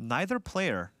neither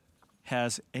player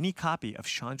has any copy of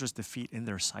Chandra's Defeat in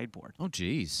their sideboard. Oh,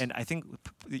 geez. And I think,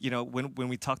 you know, when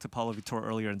we talked to Paulo Vitor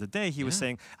earlier in the day, he was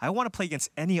saying, I want to play against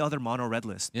any other mono-red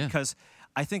list, because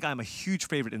I think I'm a huge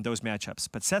favorite in those matchups.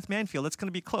 But Seth Manfield, it's going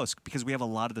to be close, because we have a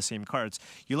lot of the same cards.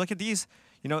 You look at these,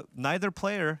 you know, neither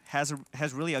player has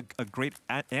really a great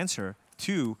answer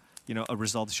to, you know, a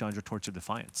resolved Chandra Torch of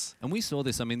Defiance. And we saw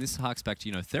this, I mean, this harks back to,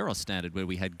 you know, Theros Standard, where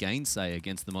we had Gainsay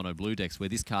against the mono blue decks, where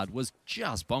this card was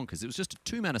just bonkers. It was just a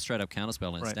 2-mana straight-up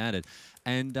counterspell in Standard.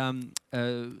 And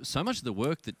so much of the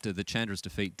work that the Chandra's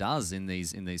Defeat does in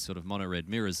these sort of mono-red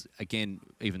mirrors, again,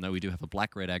 even though we do have a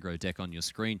black-red aggro deck on your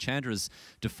screen, Chandra's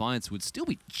Defiance would still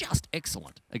be just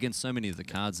excellent against so many of the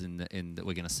cards that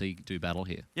we're going to see do battle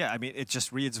here. Yeah, I mean, it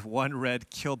just reads 1 red,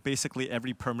 kill basically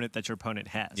every permanent that your opponent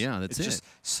has. Yeah, that's it. It's just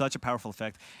such a powerful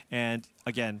effect. And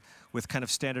again, with kind of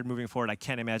Standard moving forward, I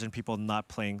can't imagine people not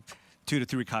playing 2 to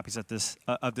 3 copies of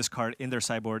this card in their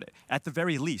sideboard at the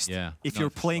very least. Yeah, if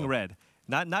you're playing red.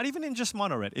 Not even in just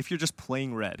mono red. If you're just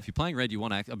playing red. If you're playing red, you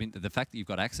want to. I mean, the fact that you've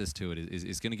got access to it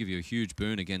is going to give you a huge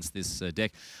boon against this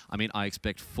deck. I mean, I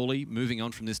expect fully moving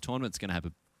on from this tournament, it's going to have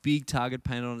a big target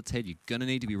painted on its head. You're going to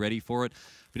need to be ready for it.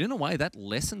 But in a way, that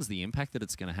lessens the impact that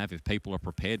it's going to have if people are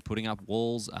prepared, putting up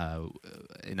walls,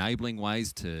 enabling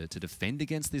ways to defend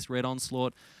against this red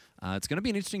onslaught. It's going to be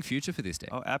an interesting future for this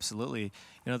deck. Oh, absolutely.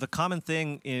 You know, the common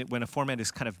thing when a format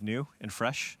is kind of new and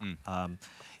fresh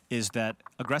is that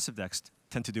aggressive decks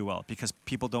tend to do well, because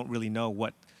people don't really know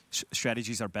what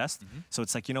strategies are best. So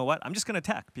it's like, you know what? I'm just going to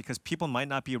attack because people might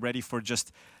not be ready for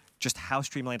just how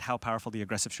streamlined, how powerful the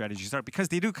aggressive strategies are, because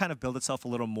they do kind of build itself a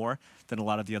little more than a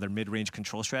lot of the other mid-range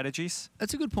control strategies.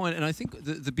 That's a good point, and I think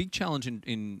the big challenge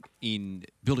in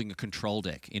building a control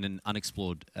deck in an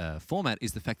unexplored format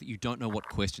is the fact that you don't know what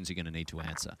questions you're going to need to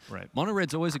answer. Right. Mono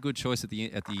Red's always a good choice at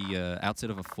the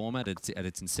outset of a format at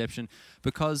its inception,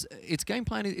 because its game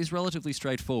plan is relatively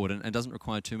straightforward and doesn't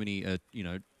require too many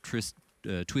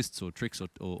twists or tricks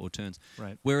or turns.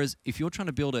 Right. Whereas if you're trying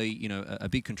to build a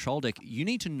big control deck, you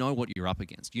need to know what you're up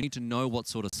against. You need to know what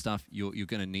sort of stuff you're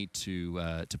going to need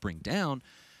to bring down.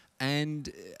 And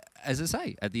as I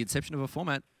say, at the inception of a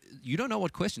format, you don't know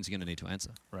what questions you're going to need to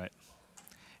answer. Right.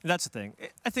 And that's the thing.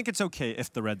 I think it's okay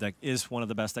if the red deck is one of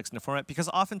the best decks in the format, because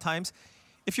oftentimes,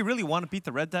 if you really want to beat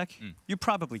the red deck, you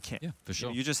probably can. Yeah, for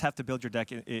sure. You just have to build your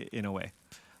deck in a way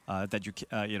that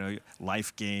you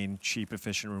life gain, cheap,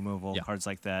 efficient removal, cards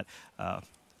like that.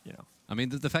 I mean,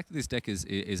 the fact that this deck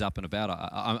is up and about,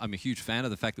 I'm a huge fan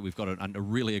of the fact that we've got a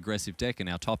really aggressive deck, and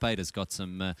our top 8 has got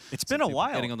some... it's been a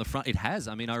while. Getting on the front. It has.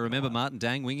 I mean, I remember Martin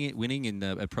Dang winning in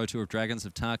a Pro Tour of Dragons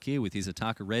of Tarkir with his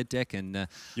Ataka Red deck. And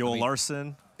Joel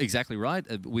Larson. Exactly right.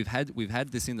 We've had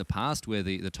this in the past where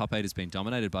the top 8 has been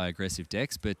dominated by aggressive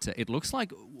decks, but it looks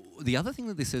like... The other thing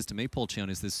that this says to me, Paul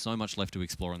Cheon, is there's so much left to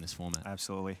explore in this format.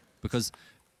 Absolutely. Because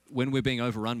when we're being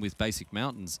overrun with basic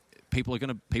mountains, people are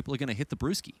going to hit the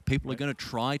brewski. People are going to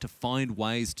try to find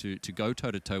ways to go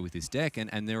toe to toe with this deck,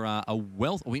 and there are a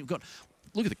wealth. We've got,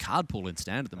 look at the card pool in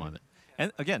Stand at the moment.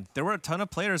 And again, there were a ton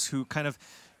of players who kind of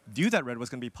knew that red was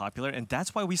going to be popular, and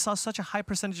that's why we saw such a high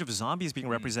percentage of zombies being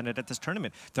represented at this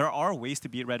tournament. There are ways to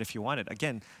beat red if you want it.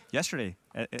 Again, yesterday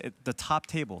at the top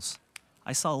tables,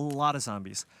 I saw a lot of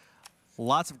zombies.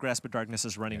 Lots of Grasp of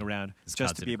Darknesses running around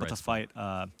just to be able to fight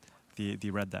the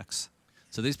red decks.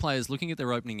 So these players looking at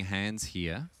their opening hands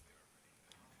here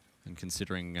and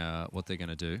considering what they're going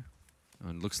to do.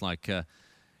 And it looks like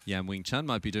Yam Wing Chun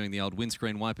might be doing the old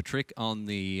windscreen wiper trick on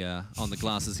the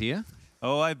glasses here.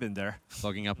 Oh, I've been there.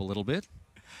 Fogging up a little bit.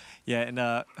 Yeah, and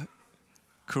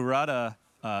Kurata,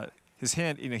 his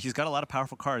hand, he's got a lot of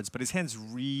powerful cards, but his hand's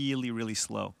really, really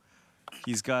slow.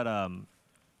 He's got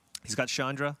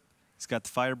Chandra, he's got the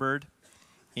Firebird,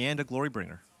 and a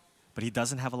Glorybringer, but he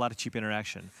doesn't have a lot of cheap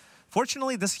interaction.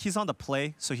 Fortunately, he's on the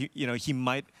play, so it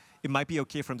might be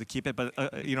okay for him to keep it. But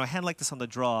a hand like this on the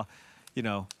draw, it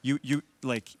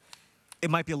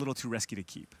might be a little too risky to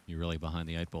keep. You're really behind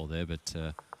the 8 ball there, but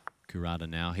Kurata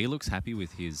now, he looks happy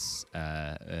with his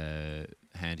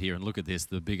hand here. And look at this,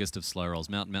 the biggest of slow rolls: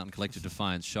 Mountain Collective,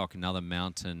 Defiance, Shock, another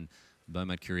Mountain,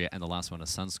 Bomad Courier, and the last one, a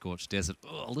Sun-Scorched Desert.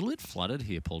 Oh, a little bit flooded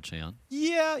here, Paul Cheon.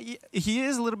 Yeah, he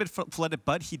is a little bit flooded,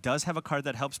 but he does have a card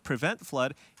that helps prevent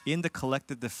flood in the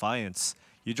Collected Defiance.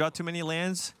 You draw too many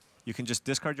lands, you can just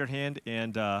discard your hand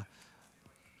and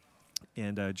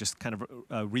just kind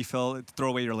of refill, throw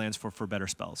away your lands for better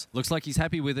spells. Looks like he's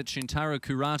happy with it. Shintaro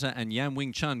Kurata and Yam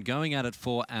Wing Chun going at it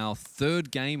for our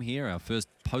 3rd game here, our first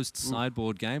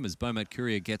post-sideboard game, as Bomad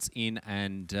Courier gets in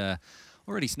and...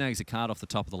 already snags a card off the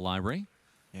top of the library.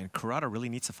 And Kurata really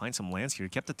needs to find some lands here. He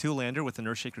kept the 2-lander with the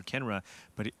Earthshaker Kenra,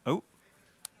 but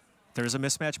there's a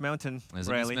Mismatch Mountain. There's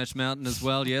Riley. a Mismatch Mountain as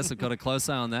well. Yes, I've got a close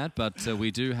eye on that, but we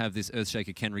do have this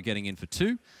Earthshaker Kenra getting in for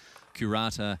 2.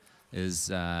 Kurata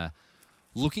is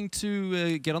looking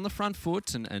to get on the front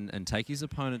foot and take his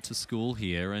opponent to school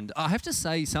here. And I have to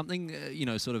say something,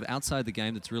 sort of outside the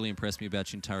game that's really impressed me about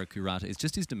Shintaro Kurata is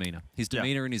just his demeanor. His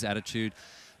demeanor and his attitude.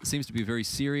 Seems to be very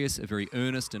serious, a very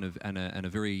earnest, and a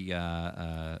very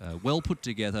well put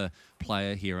together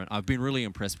player here. And I've been really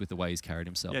impressed with the way he's carried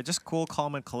himself. Yeah, just cool,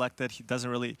 calm, and collected. He doesn't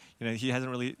really, he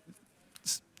hasn't really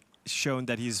shown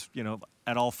that he's,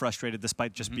 at all frustrated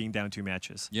despite just being down 2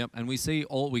 matches. Yep, and we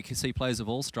can see players of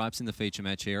all stripes in the feature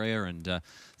match area. And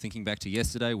thinking back to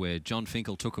yesterday, where John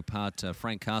Finkel took apart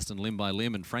Frank Carsten limb by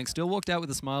limb, and Frank still walked out with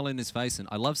a smile in his face. And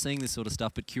I love seeing this sort of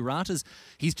stuff. But Kurata's,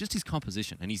 he's just his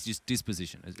composition and he's just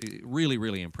disposition. It really,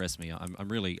 really impressed me. I'm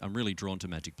really drawn to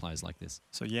Magic players like this.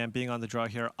 So Yam being on the draw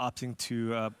here, opting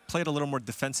to play it a little more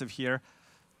defensive here.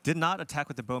 Did not attack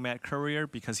with the Bomad Courier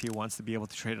because he wants to be able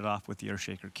to trade it off with the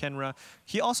Earthshaker Kenra.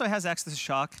 He also has access to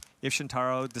Shock if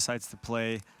Shintaro decides to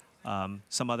play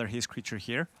some other haste creature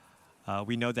here.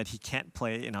 We know that he can't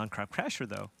play an On-Crop Crasher,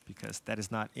 though, because that is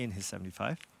not in his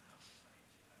 75.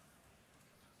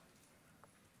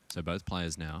 So both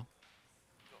players now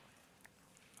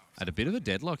at a bit of a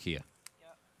deadlock here.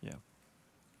 Yeah.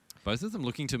 Both of them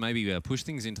looking to maybe push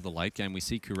things into the late game. We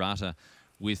see Kurata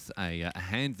with a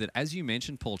hand that, as you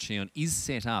mentioned, Paul Cheon, is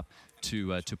set up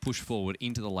to push forward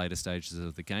into the later stages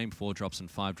of the game. 4 drops and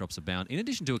 5 drops abound, in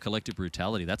addition to a collective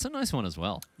brutality. That's a nice one as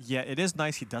well. Yeah, it is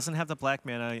nice. He doesn't have the black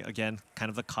mana. Again, kind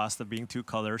of the cost of being 2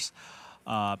 colors.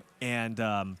 You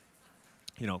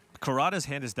know, Kurata's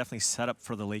hand is definitely set up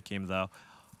for the late game, though.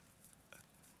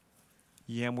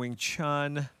 Yam Wing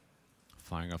Chun.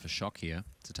 Firing off a shock here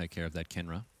to take care of that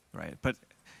Kenra. Right, but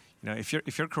you know, if you're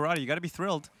Kurata, you got to be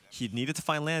thrilled. He needed to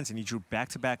find lands, and he drew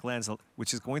back-to-back lands,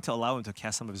 which is going to allow him to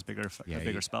cast some of his bigger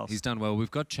spells. He's done well.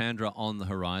 We've got Chandra on the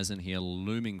horizon here,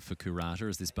 looming for Kurata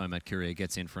as this Bomat Courier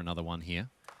gets in for another one here.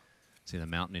 See the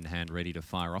Mountain in hand, ready to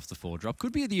fire off the 4-drop.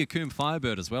 Could be the Akoum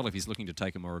Firebird as well if he's looking to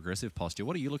take a more aggressive posture.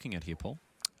 What are you looking at here, Paul?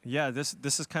 Yeah,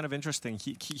 this is kind of interesting.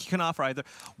 He can offer either.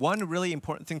 One really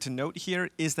important thing to note here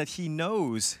is that he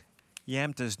knows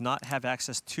Yam does not have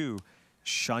access to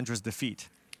Chandra's defeat.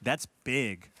 That's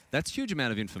big. That's a huge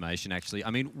amount of information, actually.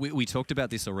 I mean, we talked about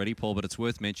this already, Paul, but it's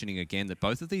worth mentioning again that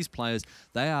both of these players,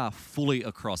 they are fully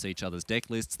across each other's deck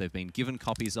lists. They've been given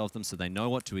copies of them, so they know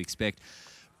what to expect.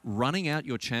 Running out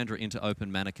your Chandra into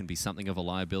open mana can be something of a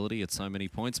liability at so many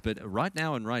points, but right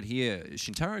now and right here,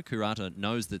 Shintaro Kurata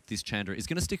knows that this Chandra is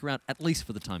going to stick around at least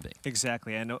for the time being.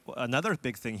 Exactly, and another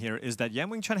big thing here is that Yam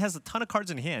Wing Chun has a ton of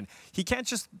cards in hand. He can't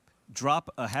just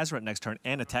drop a Hazoret next turn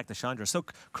and attack the Chandra. So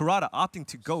Kurata opting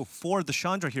to go for the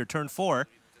Chandra here, turn 4.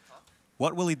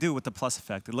 What will he do with the plus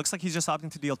effect? It looks like he's just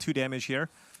opting to deal 2 damage here.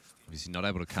 He's not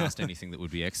able to cast anything that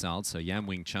would be exiled, so Yam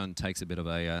Wing Chun takes a bit of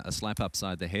a slap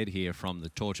upside the head here from the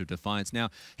Torch of Defiance. Now,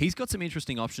 he's got some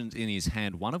interesting options in his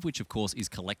hand, one of which, of course, is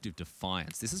Collective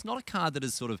Defiance. This is not a card that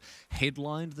has sort of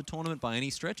headlined the tournament by any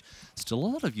stretch. Still a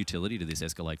lot of utility to this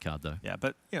Escalade card, though. Yeah,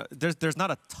 but you know, there's not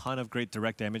a ton of great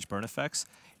direct damage burn effects,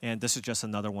 and this is just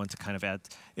another one to kind of add.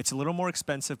 It's a little more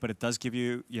expensive, but it does give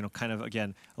you, you know, kind of,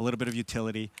 again, a little bit of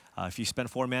utility. If you spend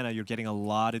 4 mana, you're getting a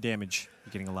lot of damage.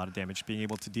 You're getting a lot of damage, being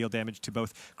able to deal damage to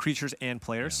both creatures and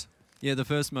players. Yeah, the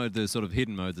first mode, the sort of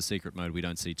hidden mode, the secret mode, we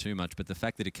don't see too much, but the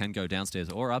fact that it can go downstairs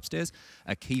or upstairs,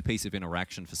 a key piece of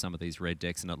interaction for some of these red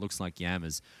decks, and it looks like Yam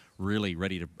is really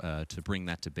ready to bring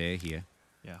that to bear here.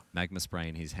 Yeah, Magma Spray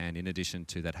in his hand, in addition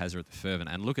to that Hazoret the Fervent,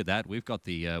 and look at that, we've got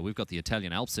the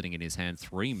Italian Alps sitting in his hand,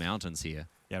 3 mountains here.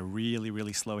 Yeah,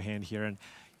 really slow hand here, and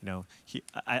you know,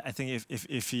 I think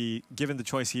if he given the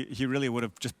choice, he really would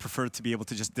have just preferred to be able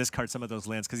to just discard some of those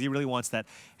lands because he really wants that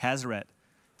Hazoret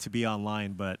to be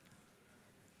online, but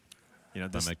you know,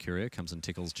 this Courier comes and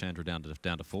tickles Chandra down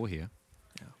to 4 here.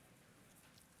 Yeah,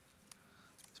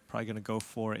 he's probably going to go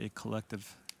for a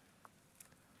collective.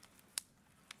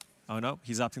 Oh no,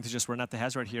 he's opting to just run out the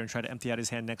Hazoret here and try to empty out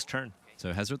his hand next turn.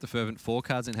 So Hazoret the Fervent, 4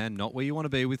 cards in hand, not where you want to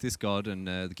be with this god,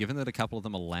 and given that a couple of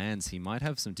them are lands, he might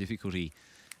have some difficulty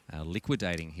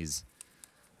liquidating his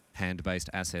hand-based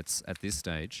assets at this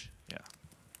stage. Yeah.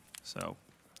 So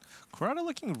Kurata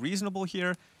looking reasonable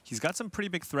here. He's got some pretty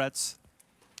big threats.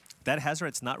 That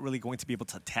Hazoret's not really going to be able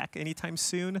to attack anytime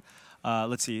soon.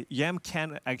 Let's see. Yam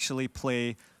can actually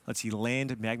play, let's see,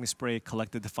 land, Magma Spray,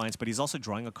 Collective Defiance, but he's also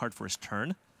drawing a card for his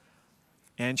turn.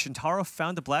 And Shintaro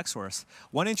found the Black Source.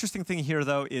 One interesting thing here,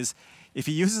 though, is if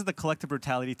he uses the Collective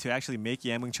Brutality to actually make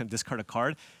Yam Wing Chun discard a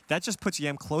card, that just puts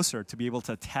Yam closer to be able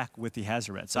to attack with the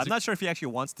Hazoret. So I'm not sure if he actually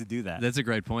wants to do that. That's a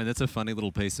great point. That's a funny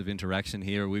little piece of interaction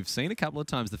here. We've seen a couple of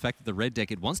times the fact that the red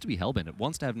deck, it wants to be hellbent. It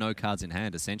wants to have no cards in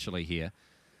hand, essentially, here.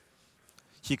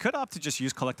 He could opt to just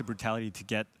use Collective Brutality to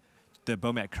get the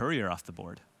Bomat Courier off the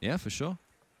board. Yeah, for sure.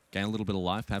 Gain a little bit of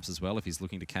life, perhaps, as well, if he's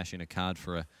looking to cash in a card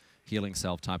for a healing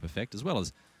salve type effect, as well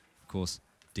as, of course,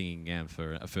 dinging Yam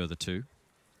for a further 2.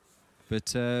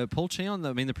 But Paul Cheon,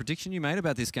 I mean, the prediction you made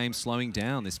about this game slowing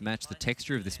down, this match, the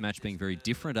texture of this match being very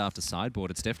different after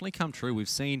sideboard, it's definitely come true. We've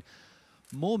seen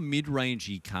more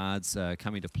mid-rangey cards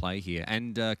come into play here.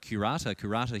 And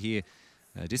Kurata here,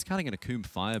 discarding an Akoum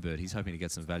Firebird. He's hoping to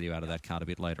get some value out of that card a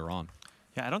bit later on.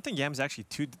 Yeah, I don't think Yam's actually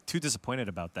too disappointed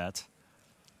about that.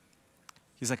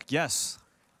 He's like, yes,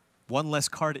 1 less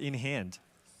card in hand.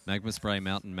 Magma Spray,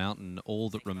 Mountain, all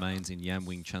that remains in Yam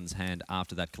Wing Chun's hand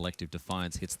after that Collective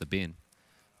Defiance hits the bin.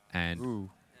 And,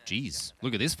 geez,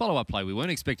 look at this follow-up play. We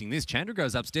weren't expecting this. Chandra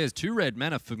goes upstairs, 2 red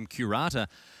mana from Kurata,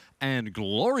 and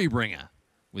Glorybringer,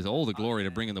 with all the glory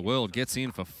to bring in the world, gets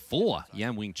in for 4.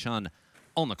 Yam Wing Chun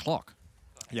on the clock.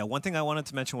 Yeah, one thing I wanted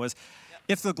to mention was,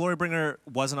 if the Glorybringer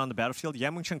wasn't on the battlefield,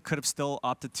 Yam Wing Chun could have still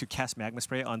opted to cast Magma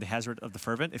Spray on the Hazoret of the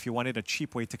Fervent if he wanted a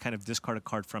cheap way to kind of discard a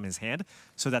card from his hand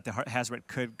so that the Hazoret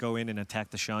could go in and attack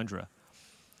the Chandra.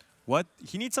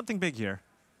 He needs something big here.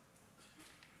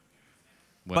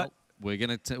 Well, we're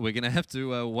gonna have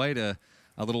to wait a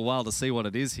little while to see what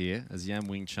it is here as Yam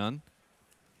Wing Chun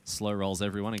Slow rolls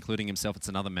everyone, including himself. It's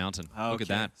another mountain. Okay. Look at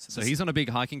that. So he's on a big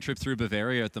hiking trip through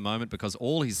Bavaria at the moment because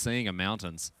all he's seeing are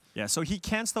mountains. Yeah, so he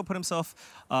can still put himself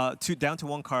down to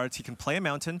 1 card. He can play a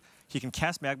mountain. He can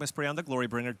cast Magma Spray on the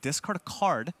Glorybringer, discard a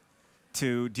card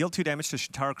to deal 2 damage to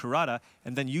Shintaro Kurata,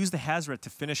 and then use the Hazoret to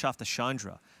finish off the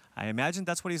Chandra. I imagine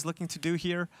that's what he's looking to do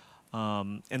here.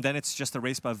 And then it's just a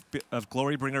race of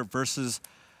Glorybringer versus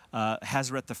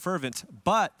Hazoret the Fervent.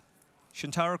 But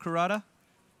Shintaro Kurata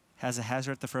has a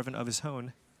Hazoret the Fervent of his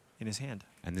own in his hand.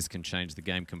 And this can change the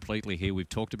game completely here. We've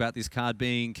talked about this card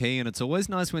being key, and it's always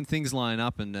nice when things line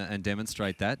up and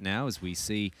demonstrate that now as we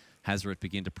see Hazoret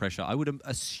begin to pressure. I would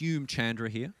assume Chandra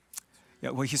here.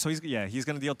 Yeah, well, he's going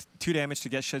to deal 2 damage to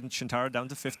get Shintaro down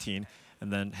to 15,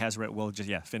 and then Hazoret will just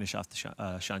finish off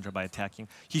the Chandra by attacking.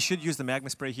 He should use the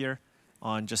Magma Spray here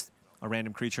on just a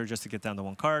random creature just to get down to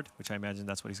 1 card, which I imagine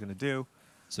that's what he's going to do.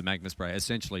 So Magma Spray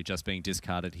essentially just being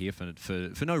discarded here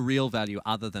for no real value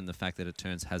other than the fact that it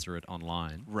turns Hazoret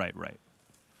online. Right, right.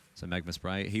 So Magma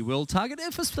Spray, he will target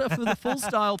it for the full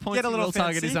style points. He will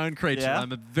target his own creature. Yeah.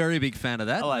 I'm a very big fan of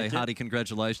that. Like hearty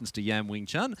congratulations to Yam Wing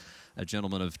Chun, a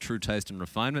gentleman of true taste and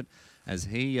refinement, as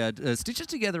he stitches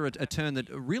together a turn that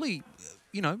really,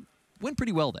 went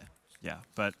pretty well there. Yeah,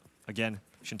 but again,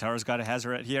 Shintaro's got a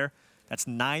Hazoret here. That's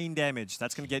 9 damage.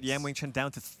 That's going to get Yam Wing Chun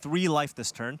down to 3 life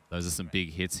this turn. Those are some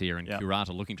big hits here, and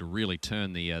Kurata looking to really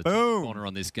turn the Boom. corner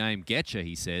on this game. Getcha,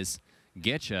 he says.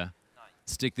 Getcha.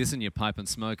 Stick this in your pipe and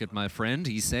smoke it, my friend,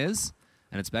 he says.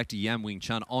 And it's back to Yam Wing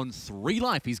Chun on 3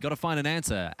 life. He's got to find an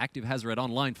answer. Active Hazoret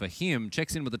online for him.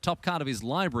 Checks in with the top card of his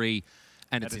library.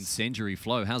 And it's Incendiary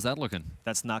Flow. How's that looking?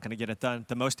 That's not going to get it done.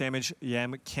 The most damage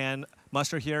Yam can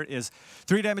muster here is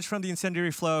 3 damage from the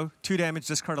Incendiary Flow, 2 damage,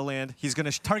 discard a land. He's going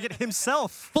to target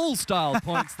himself. Full style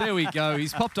points. There we go.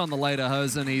 He's popped on the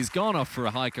Lederhosen. He's gone off for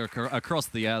a hike across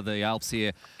the Alps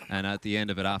here. And at the end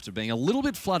of it, after being a little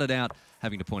bit flooded out,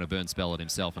 having to point a burn spell at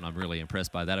himself, and I'm really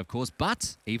impressed by that, of course.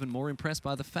 But even more impressed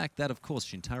by the fact that, of course,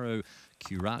 Shintaro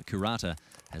Kurata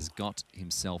has got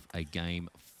himself a game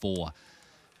 4.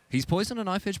 He's poisoned a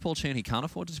Knife Edge, Paul Chan. He can't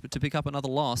afford to pick up another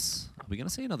loss. Are we going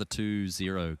to see another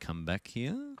 2-0 comeback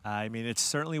here? I mean, it's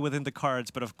certainly within the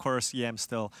cards, but of course, Yam's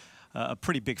still a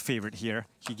pretty big favorite here.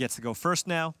 He gets to go first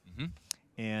now.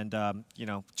 And,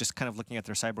 just kind of looking at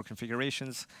their sideboard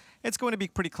configurations, it's going to be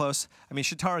pretty close. I mean,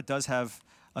 Shintaro does have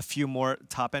a few more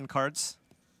top-end cards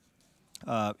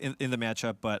in the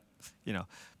matchup, but,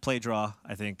 play draw,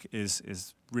 I think,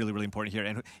 is really, really important here.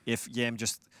 And if Yam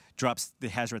just drops the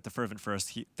Hazoret the Fervent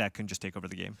first, that can just take over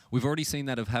the game. We've already seen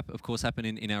that, of course, happen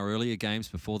in our earlier games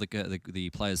before the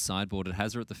players sideboarded.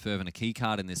 Hazoret the Fervent, a key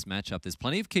card in this matchup. There's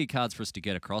plenty of key cards for us to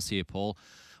get across here, Paul.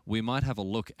 We might have a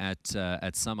look at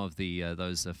some of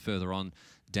those further on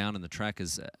down in the track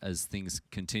as things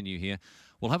continue here.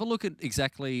 We'll have a look at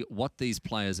exactly what these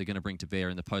players are going to bring to bear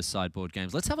in the post-sideboard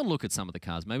games. Let's have a look at some of the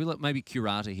cards. Maybe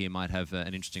Kurata here might have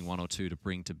an interesting 1 or 2 to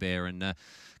bring to bear. And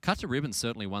Cut to Ribbon's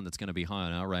certainly one that's going to be high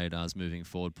on our radars moving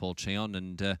forward, Paul Cheon.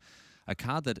 And a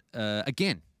card that,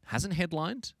 again, hasn't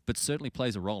headlined, but certainly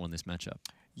plays a role in this matchup.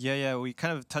 Yeah, we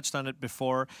kind of touched on it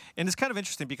before. And it's kind of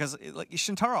interesting because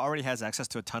Shintaro already has access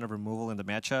to a ton of removal in the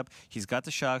matchup. He's got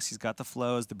the shocks, he's got the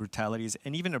flows, the brutalities,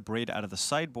 and even a braid out of the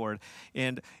sideboard.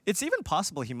 And it's even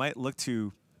possible he might look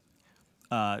to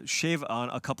shave on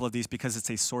a couple of these because it's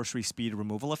a sorcery speed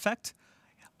removal effect.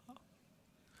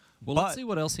 Well, let's see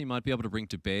what else he might be able to bring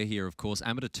to bear here. Of course,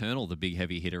 Amit Eternal, the big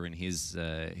heavy hitter in his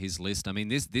list. I mean,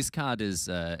 this card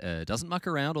doesn't muck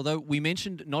around. Although we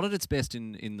mentioned not at its best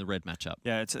in the red matchup.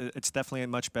 Yeah, it's definitely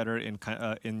much better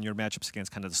in your matchups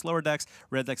against kind of the slower decks.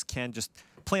 Red decks can just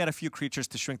play out a few creatures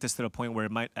to shrink this to the point where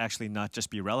it might actually not just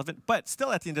be relevant. But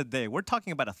still, at the end of the day, we're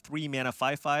talking about a 3-mana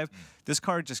 5/5. This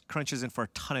card just crunches in for a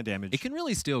ton of damage. It can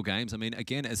really steal games. I mean,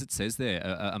 again, as it says there,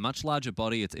 a much larger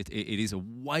body. It is a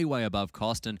way above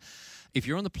cost. And if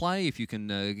you're on the play, if you can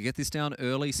get this down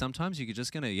early, sometimes you're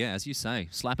just going to, as you say,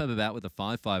 slap him about with a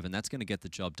 5/5, and that's going to get the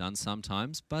job done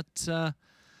sometimes. But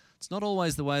it's not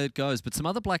always the way it goes. But some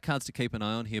other black cards to keep an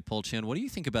eye on here, Paul Chen. What do you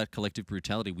think about Collective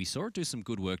Brutality? We saw it do some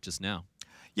good work just now.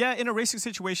 Yeah, in a racing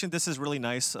situation, this is really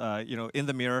nice. In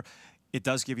the mirror, it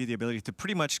does give you the ability to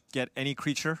pretty much get any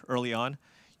creature early on.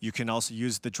 You can also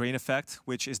use the drain effect,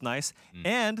 which is nice.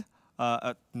 And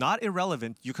not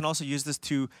irrelevant, you can also use this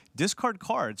to discard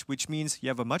cards, which means you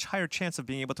have a much higher chance of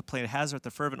being able to play a Hazoret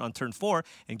the Fervent on turn 4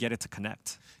 and get it to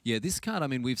connect. Yeah, this card, I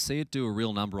mean, we've seen it do a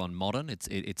real number on Modern.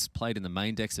 It's played in the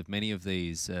main decks of many of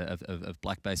these, of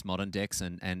black-based Modern decks,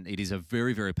 and it is a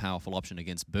very, very powerful option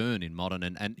against Burn in Modern.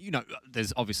 And you know,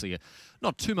 there's obviously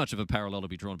not too much of a parallel to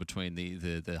be drawn between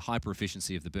the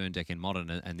hyper-efficiency of the Burn deck in Modern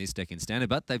and this deck in Standard,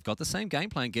 but they've got the same game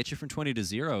plan, get you from 20 to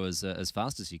 0 as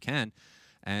fast as you can.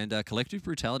 And Collective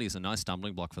Brutality is a nice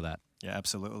stumbling block for that. Yeah,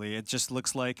 absolutely. It just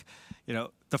looks like, you know,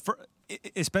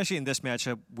 especially in this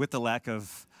matchup with the lack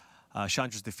of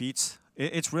Chandra's defeats,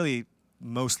 it's really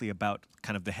mostly about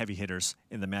kind of the heavy hitters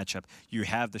in the matchup. You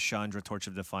have the Chandra Torch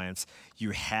of Defiance,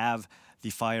 you have the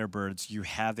Firebirds, you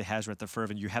have the Hazoret the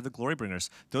Fervent, you have the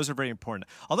Glorybringers. Those are very important.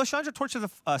 Although Chandra Torch of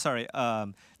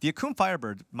the, the Akum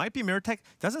Firebird might be Mirror Tech,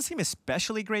 doesn't seem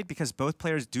especially great because both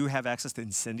players do have access to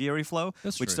Incendiary Flow,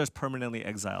 which does permanently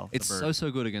exile the bird. It's so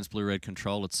good against blue-red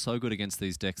control. It's so good against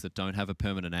these decks that don't have a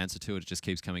permanent answer to it. It just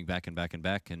keeps coming back and back and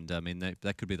back, and I mean,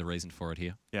 that could be the reason for it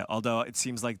here. Yeah, although it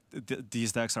seems like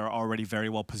these decks are already very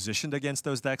well positioned against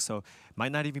those decks, so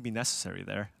might not even be necessary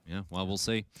there. Yeah, well, we'll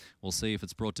see. We'll see if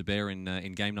it's brought to bear in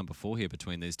game number 4 here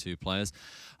between these two players.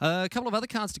 A couple of other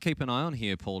cards to keep an eye on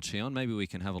here, Paul Cheon. Maybe we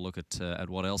can have a look at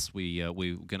what else we're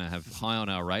going to have high on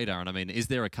our radar. And I mean, is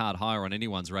there a card higher on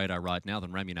anyone's radar right now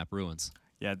than Ramunap Ruins?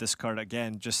 Yeah, this card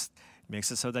again just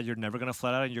makes it so that you're never going to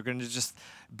flat out, and you're going to just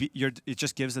it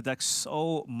just gives the deck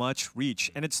so much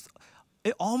reach, and it's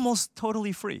almost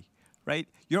totally free. Right?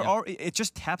 It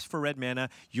just taps for red mana.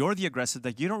 You're the aggressive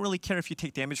deck. You don't really care if you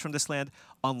take damage from this land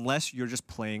unless you're just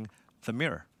playing the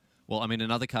mirror. Well, I mean,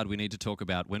 another card we need to talk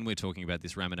about when we're talking about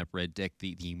this Ramunap Red deck,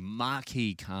 the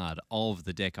marquee card of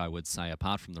the deck, I would say,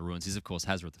 apart from the Ruins, is, of course,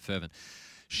 Hazoret the Fervent.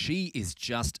 She is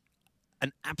just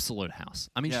an absolute house.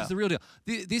 I mean, she's the real deal.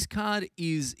 This card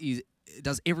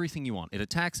does everything you want. It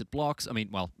attacks, it blocks. I mean,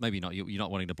 well, maybe not. You're not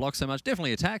wanting to block so much.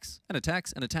 Definitely attacks and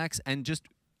attacks and attacks, and just...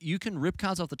 You can rip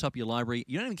cards off the top of your library.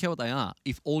 You don't even care what they are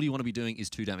if all you want to be doing is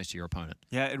 2 damage to your opponent.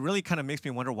 Yeah, it really kind of makes me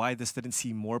wonder why this didn't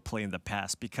see more play in the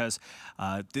past, because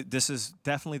this is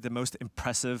definitely the most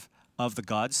impressive of the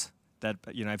gods that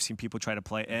I've seen people try to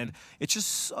play, and it's just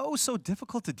so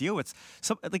difficult to deal with.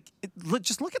 So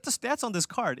just look at the stats on this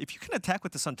card. If you can attack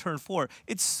with this on turn 4,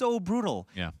 it's so brutal.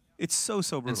 Yeah. It's so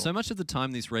brutal. And so much of the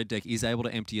time, this red deck is able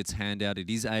to empty its hand out.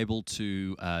 It is able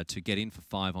to get in for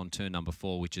 5 on turn number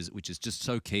 4, which is just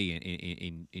so key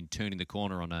in turning the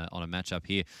corner on a matchup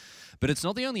here. But it's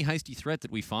not the only hasty threat that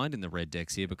we find in the red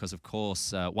decks here, because of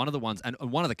course one of the ones, and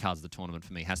one of the cards of the tournament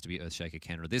for me has to be Earthshaker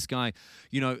Kenra. This guy,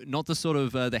 not the sort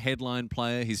of the headline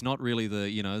player. He's not really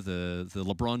the the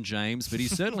LeBron James, but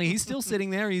he's still sitting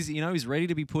there. He's ready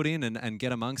to be put in and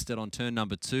get amongst it on turn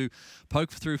number 2, poke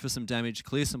through for some damage,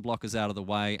 clear some blockers out of the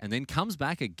way, and then comes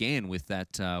back again with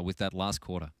that last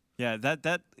quarter. Yeah,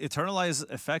 that Eternalize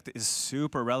effect is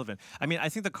super relevant. I mean, I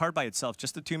think the card by itself,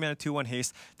 just the 2-mana 2/1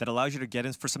 haste that allows you to get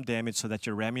in for some damage so that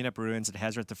your Ramunap Ruins and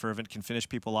Hazoret the Fervent can finish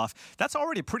people off. That's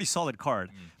already a pretty solid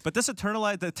card. But this the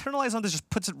Eternalize on this just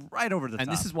puts it right over the top.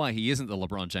 And this is why he isn't the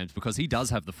LeBron James, because he does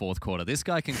have the 4th quarter. This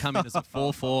guy can come in as a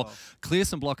 4/4, clear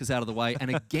some blockers out of the way,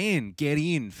 and again get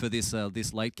in for this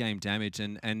late game damage.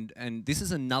 And this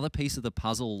is another piece of the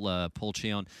puzzle, Paul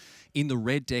Cheon, in the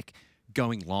red deck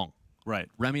going long. Right.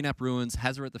 Ramunap Ruins,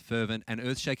 Hazoret the Fervent, and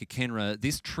Earthshaker Kenra.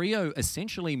 This trio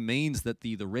essentially means that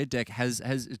the red deck has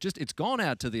it's gone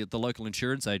out to the local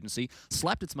insurance agency,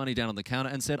 slapped its money down on the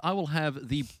counter, and said, "I will have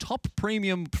the top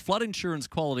premium flood insurance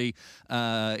quality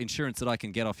insurance that I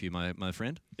can get off you, my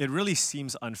friend." It really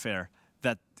seems unfair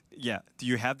that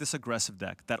you have this aggressive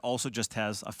deck that also just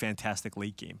has a fantastic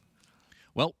late game.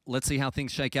 Well, let's see how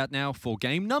things shake out now for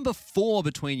game number 4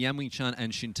 between Yam Wing Chun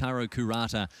and Shintaro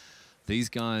Kurata. These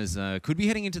guys could be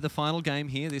heading into the final game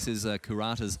here. This is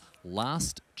Kurata's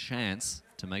last chance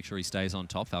to make sure he stays on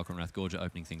top. Falconwrath Gorger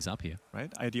opening things up here.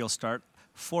 Right, ideal start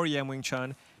for Yam Wing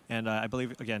Chun. And I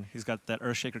believe, again, he's got that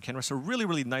Earthshaker Kenra. So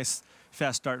really nice,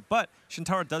 fast start. But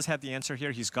Shintaro does have the answer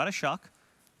here. He's got a Shock,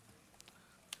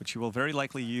 which he will very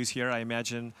likely use here, I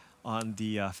imagine, on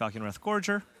the Falconwrath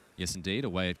Gorger. Yes, indeed.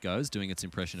 Away it goes, doing its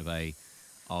impression of a...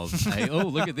 oh,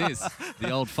 look at this. The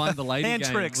old Find the Lady hand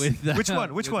game. tricks. Which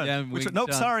one?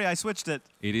 Nope, sorry, I switched it.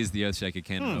 It is the Earthshaker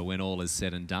Kenra when all is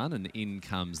said and done, and in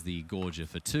comes the Gorger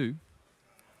for 2.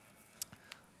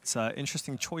 It's an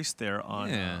interesting choice there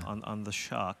on the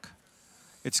Shock.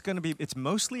 It's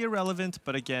mostly irrelevant,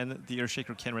 but again, the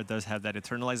Earthshaker Kenra does have that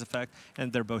Eternalize effect,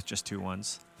 and they're both just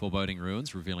 2/1s. Foreboding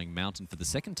Ruins, revealing Mountain for the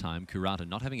 2nd time. Kurata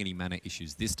not having any mana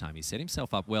issues this time. He set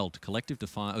himself up well to Collective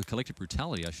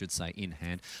Brutality, I should say, in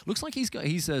hand. Looks like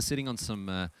he's sitting on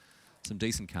some some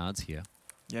decent cards here.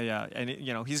 Yeah, and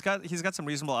you know he's got some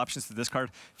reasonable options to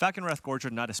discard. Falcon Wrath Gorger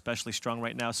not especially strong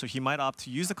right now, so he might opt to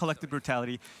use the Collective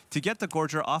Brutality to get the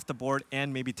Gorger off the board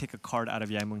and maybe take a card out of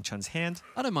Yam Wing Chun's hand.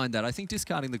 I don't mind that. I think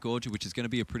discarding the Gorger, which is going to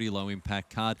be a pretty low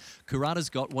impact card, Kurata's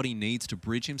got what he needs to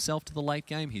bridge himself to the late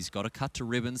game. He's got a cut to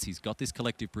ribbons. He's got this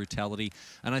Collective Brutality,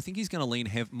 and I think he's going to lean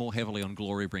more heavily on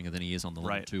Glorybringer than he is on the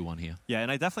level 2-1 here. Yeah, and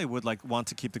I definitely would want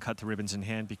to keep the cut to ribbons in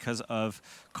hand because of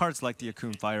cards like the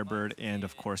Akun Firebird, and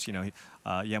of course, you know,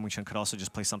 Yam Wing Chun could also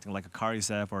just play something like a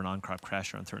Karizev or an On-Crop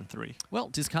Crasher on turn 3. Well,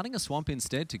 discarding a Swamp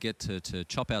instead to get to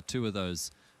chop out 2 of those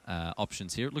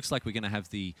options here. It looks like we're going to have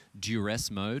the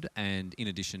Duress mode, and in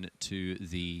addition to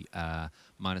the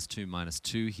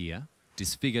 -2/-2 here,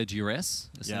 Disfigure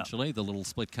Duress, essentially, the little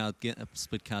split card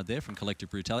there from Collective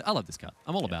Brutality. I love this card.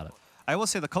 I'm all about it. I will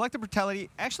say the Collective Brutality,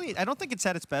 actually, I don't think it's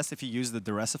at its best if you use the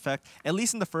Duress effect, at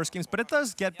least in the first games, but it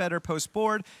does get better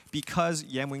post-board because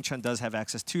Yam Wing Chun does have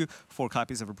access to 4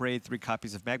 copies of Abrade, 3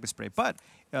 copies of Magma Spray. But,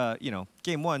 you know,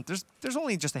 game 1, there's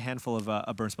only just a handful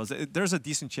of burn spells. There's a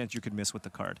decent chance you could miss with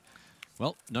the card.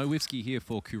 Well, no Whiffsky here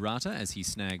for Kurata as he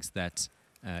snags that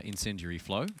Incendiary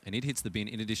Flow, and it hits the bin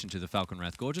in addition to the Falcon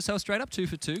Wrath Gorger. So straight up 2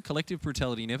 for 2. Collective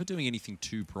Brutality never doing anything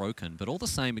too broken, but all the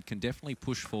same, it can definitely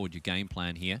push forward your game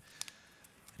plan here.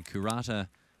 And Kurata,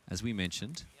 as we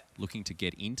mentioned, looking to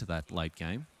get into that late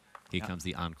game. Here comes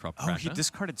the Uncrop Crasher. Oh, he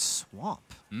discarded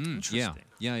Swamp. Interesting.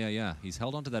 Yeah. He's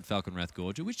held on to that Falcon Wrath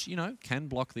Gorger, which, you know, can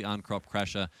block the Uncrop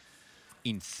Crasher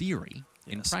in theory.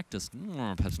 Yes. In practice,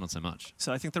 perhaps not so much.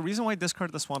 So I think the reason why he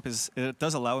discarded the Swamp is it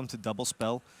does allow him to double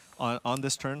spell on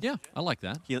this turn. Yeah, I like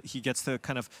that. He gets to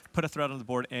kind of put a threat on the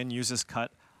board and use his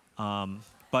cut,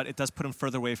 but it does put him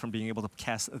further away from being able to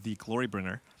cast the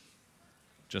Glorybringer.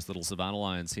 Just little Savannah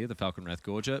Lions here, the Falcon Wrath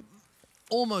Gorger.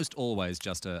 Almost always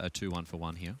just a 2-1 for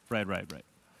 1 here. Right.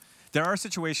 There are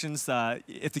situations,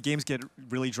 if the games get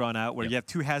really drawn out, where you have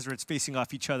 2 Hazorets facing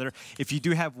off each other. If you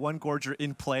do have one Gorger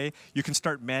in play, you can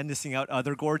start madnessing out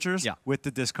other Gorgers with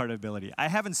the discard ability. I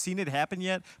haven't seen it happen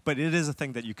yet, but it is a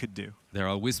thing that you could do. There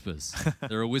are whispers.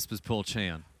 There are whispers, Paul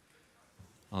Cheon,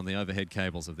 on the overhead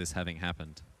cables of this having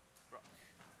happened.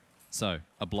 So,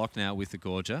 a block now with the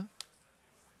Gorger.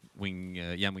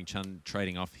 Yam Wing Chun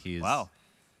trading off his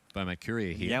Bomat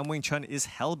Courier here. Yam Wing Chun is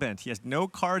hellbent. He has no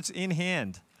cards in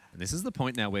hand. And this is the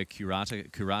point now where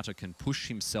Kurata can push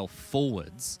himself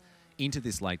forwards into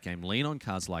this late game, lean on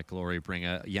cards like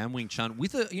Glorybringer, Yam Wing Chun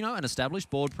with an established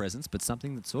board presence, but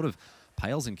something that sort of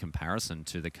pales in comparison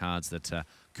to the cards that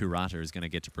Kurata is going to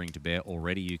get to bring to bear.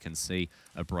 Already you can see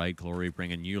a Braid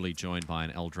Glorybringer newly joined by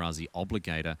an Eldrazi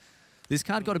Obligator. This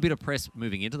card got a bit of press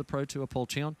moving into the Pro Tour. Paul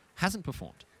Cheon hasn't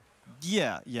performed.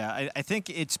 Yeah. I think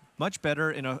it's much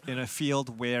better in a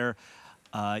field where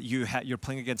you're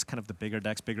playing against kind of the bigger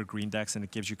decks, bigger green decks, and it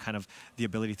gives you kind of the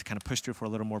ability to kind of push through for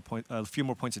a few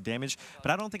more points of damage. But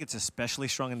I don't think it's especially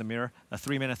strong in the mirror. A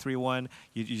 3-mana 3/1,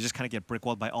 you just kind of get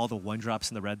brickwalled by all the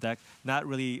 1-drops in the red deck. Not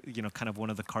really, kind of one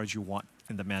of the cards you want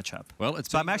in the matchup. Well,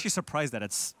 so I'm actually surprised that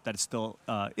it's still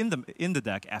in the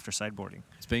deck after sideboarding.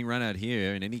 It's being run out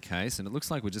here in any case, and it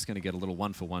looks like we're just going to get a little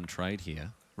 1-for-1 trade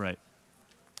here. Right.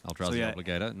 Eldrazi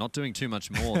Obligator, not doing too much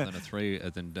more than a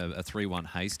 3/1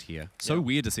 haste here. So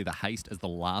weird to see the haste as the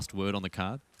last word on the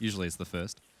card. Usually it's the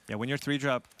first. Yeah, when your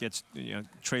 3-drop gets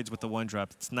trades with the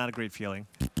 1-drop, it's not a great feeling.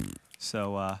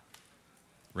 So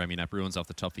Ramunap ruins off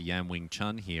the top for Yam Wing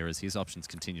Chun here as his options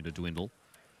continue to dwindle.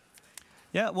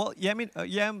 Yeah, well, Yam,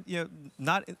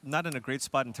 not in a great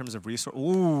spot in terms of resource.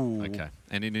 Ooh. Okay,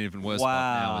 and in an even worse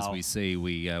spot now, as we see,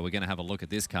 we're going to have a look at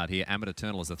this card here. Amit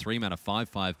Eternal is a 3-mana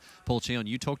 5/5. Paul Cheon,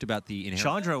 you talked about the inherent.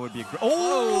 Chandra would be a great.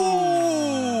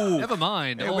 Oh! Never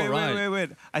mind. Hey, All right. Wait.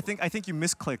 I think you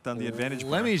misclicked on the advantage.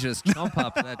 Let me just chomp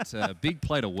up that big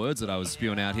plate of words that I was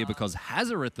spewing out here, because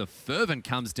Hazoret the Fervent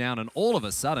comes down, and all of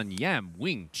a sudden, Yam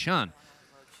Wing Chun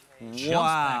jumps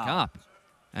back up.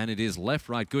 And it is left,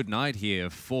 right, good night here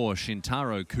for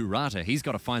Shintaro Kurata. He's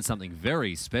got to find something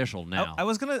very special now. I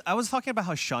was talking about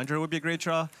how Chandra would be a great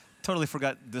draw. Totally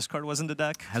forgot this card was in the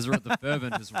deck. Hazoret the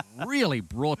Fervent is really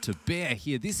brought to bear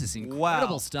here. This is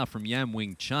incredible stuff from Yam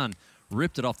Wing Chun.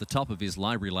 Ripped it off the top of his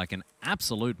library like an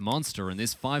absolute monster. And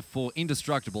this 5/4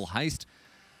 indestructible haste,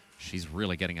 she's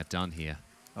really getting it done here.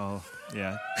 Oh,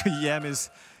 yeah. Yam is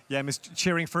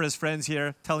cheering for his friends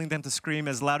here, telling them to scream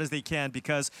as loud as they can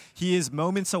because he is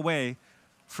moments away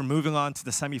from moving on to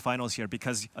the semifinals here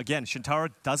because, again,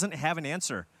 Shintaro doesn't have an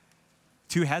answer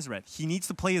to Hazoret. He needs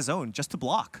to play his own just to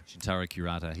block. Shintaro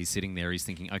Kurata, he's sitting there, he's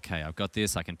thinking, okay, I've got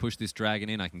this, I can push this dragon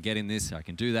in, I can get in this, I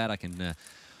can do that, I can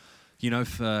you know,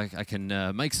 if I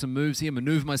can make some moves here,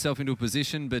 maneuver myself into a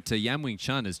position, but Yam Wing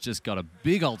Chun has just got a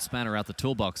big old spanner out the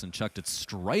toolbox and chucked it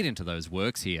straight into those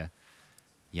works here.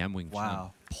 Yam Wing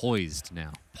Chun poised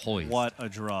now, poised. What a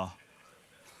draw.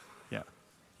 Yeah.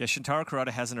 Yeah, Shintaro Kurata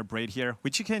has an abrade here,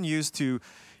 which you can use to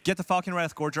get the Falcon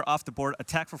Wrath Gorger off the board,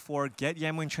 attack for 4, get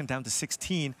Yam Wing Chun down to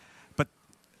 16,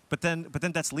 but then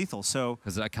that's lethal. So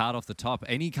because a card off the top,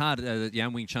 any card that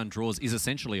Yam Wing Chun draws is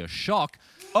essentially a shock.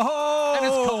 Oh, and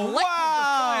it's collected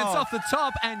wow! defiance off the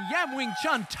top, and Yam Wing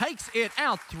Chun takes it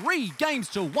out 3-1.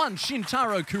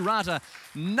 Shintaro Kurata,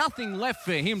 nothing left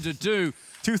for him to do.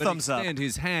 Two thumbs up. Extend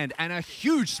his hand, and a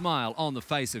huge smile on the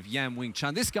face of Yam Wing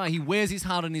Chun. This guy, he wears his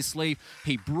heart on his sleeve.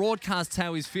 He broadcasts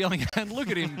how he's feeling, and look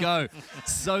at him go.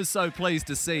 So pleased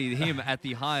to see him at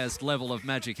the highest level of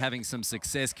Magic having some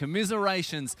success.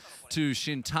 Commiserations to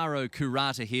Shintaro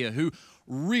Kurata here, who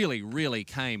really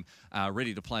came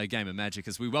ready to play a game of Magic.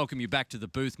 As we welcome you back to the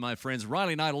booth, my friends.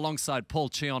 Riley Knight alongside Paul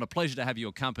Cheon. A pleasure to have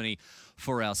your company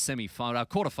for our our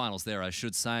quarterfinals there, I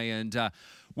should say. And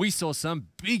we saw some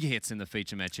big hits in the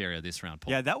feature match area this round,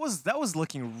 Paul. Yeah, that was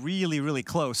looking really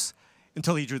close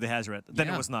until he drew the Hazoret. Then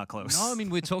it was not close. No, I mean,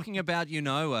 we're talking about, you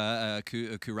know,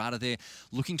 Kurata there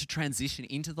looking to transition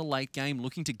into the late game,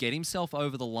 looking to get himself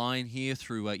over the line here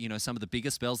through, you know, some of the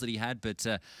bigger spells that he had. But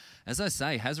as I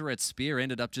say, Hazoret's Spear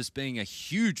ended up just being a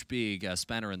huge big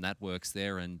spanner, and that works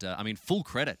there. And, I mean, full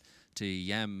credit to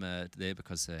Yam there,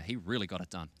 because he really got it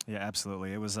done. Yeah,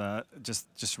 absolutely. It was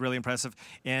just really impressive.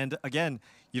 And, again,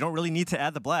 you don't really need to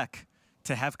add the black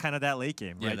to have kind of that late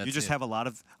game, right? Yeah, you just have a lot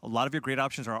of your great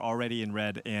options are already in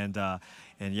red, and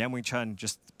Yam Wing Chun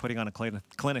just putting on a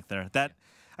clinic there. That,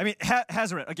 I mean,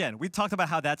 Hazoret, again, we talked about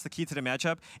how that's the key to the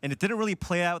matchup, and it didn't really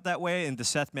play out that way in the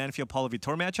Seth Manfield Paulo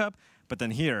Vitor matchup, but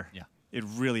then here, it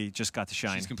really just got to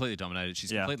shine. She's completely dominated.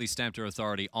 She's completely stamped her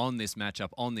authority on this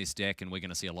matchup, on this deck, and we're going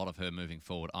to see a lot of her moving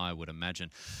forward, I would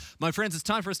imagine. My friends, it's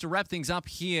time for us to wrap things up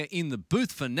here in the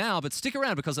booth for now, but stick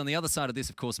around, because on the other side of this,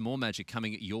 of course, more Magic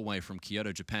coming your way from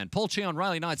Kyoto, Japan. Paul Cheon,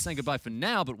 Riley Knight saying goodbye for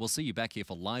now, but we'll see you back here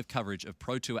for live coverage of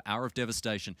Pro Tour Hour of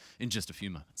Devastation in just a few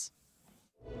moments.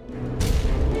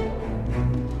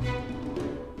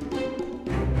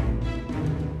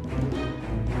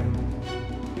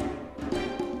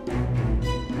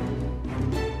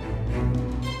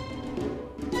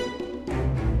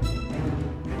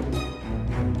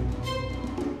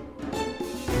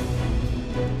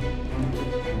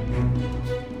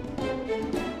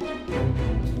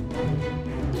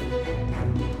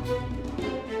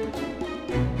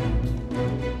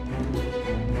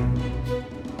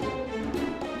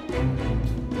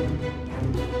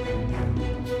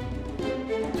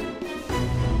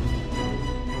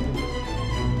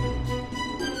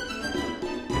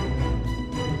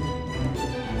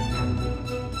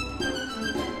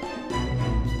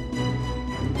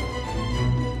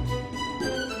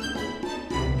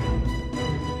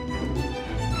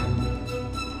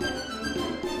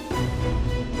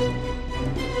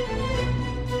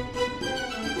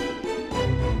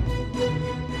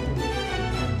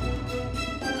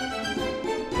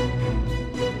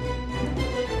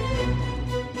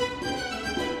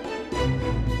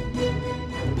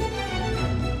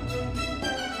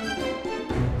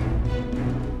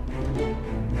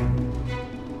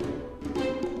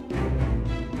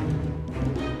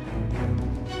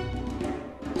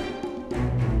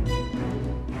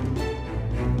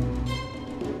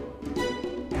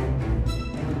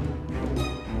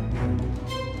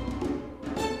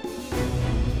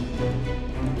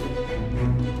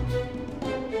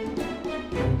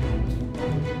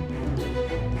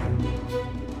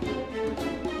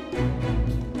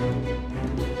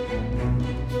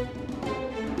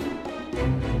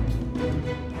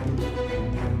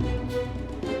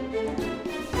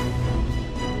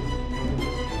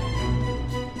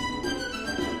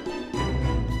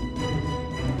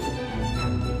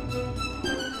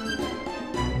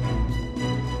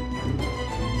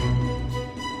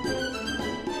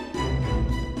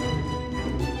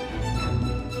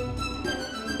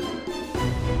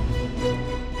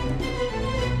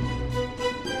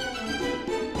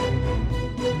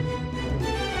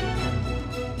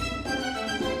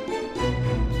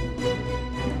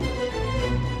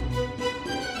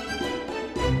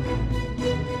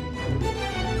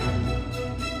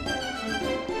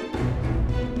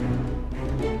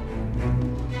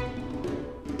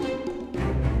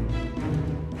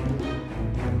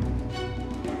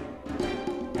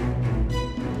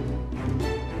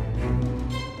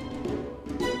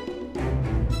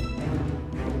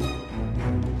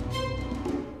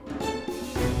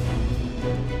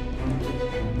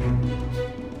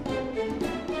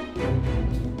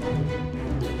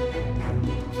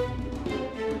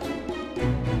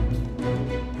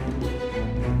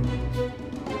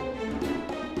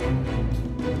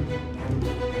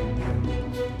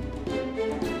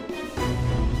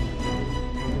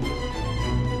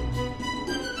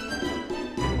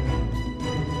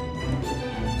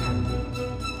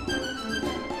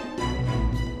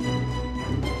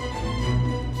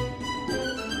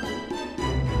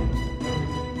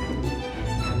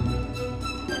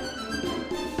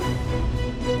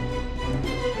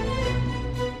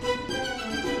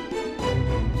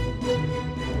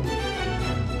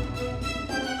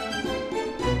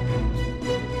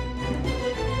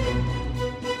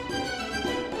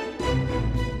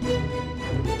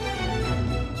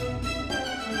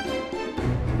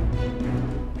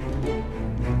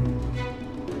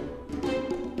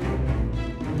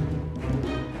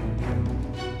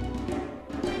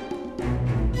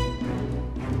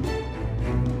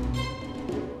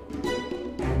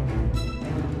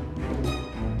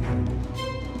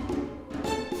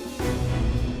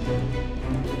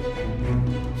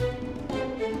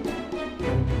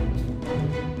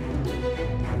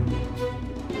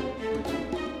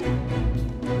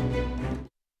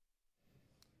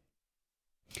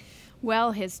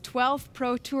 Well, his 12th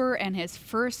Pro Tour and his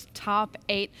first top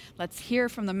 8. Let's hear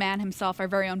from the man himself. Our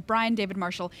very own Brian David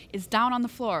Marshall is down on the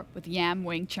floor with Yam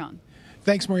Wing Chun.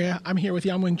 Thanks, Maria. I'm here with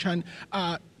Yam Wing Chun.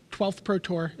 12th Pro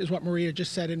Tour is what Maria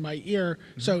just said in my ear.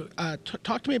 So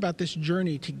talk to me about this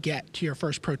journey to get to your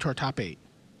first Pro Tour top 8.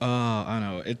 I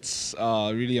know. It's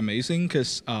really amazing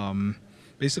because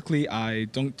basically I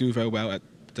don't do very well at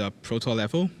the Pro Tour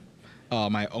level.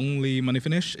 My only money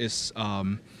finish is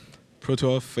Pro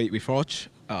Tour Fate Reforged,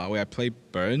 where I play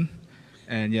Burn.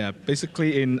 And yeah,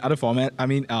 basically in other format, I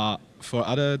mean, for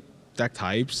other deck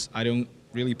types, I don't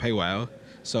really play well.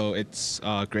 So it's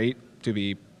great to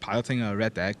be piloting a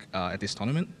red deck at this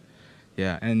tournament.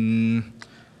 Yeah, and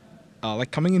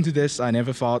like coming into this, I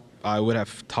never thought I would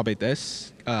have top 8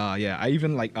 this. Yeah, I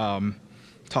even like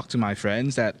talked to my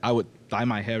friends that I would dye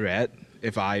my hair red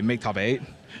if I make top 8.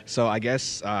 So I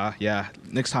guess, yeah,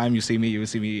 next time you will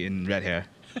see me in red hair.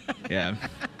 Yeah.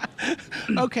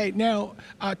 Okay, now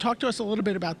talk to us a little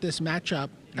bit about this matchup.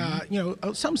 You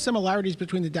know, some similarities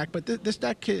between the deck, but this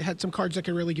deck had some cards that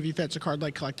could really give you fits. A card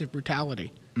like Collective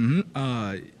Brutality.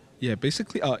 Yeah,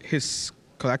 basically, his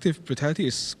Collective Brutality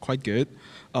is quite good,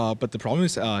 but the problem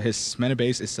is his mana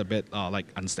base is a bit like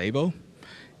unstable,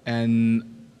 and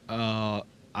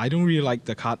I don't really like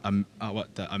the card. The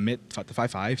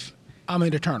 5/5.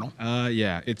 Amid Eternal.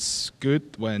 Yeah, it's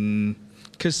good when.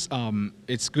 Because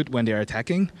it's good when they're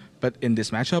attacking, but in this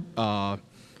matchup,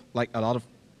 like a lot of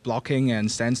blocking and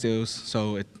standstills,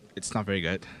 so it's not very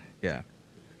good. Yeah.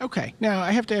 Okay. Now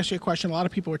I have to ask you a question. A lot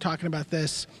of people were talking about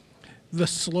this, the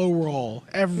slow roll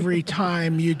every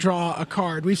time you draw a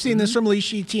card. We've seen this from Li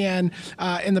Shitian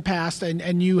in the past,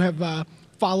 and you have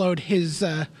followed his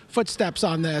footsteps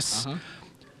on this.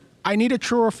 I need a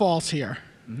true or false here.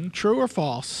 True or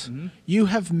false? You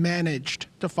have managed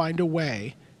to find a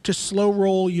way to slow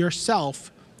roll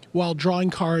yourself while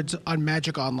drawing cards on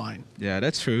Magic Online. Yeah,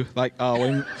 that's true. Like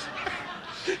when,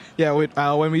 yeah,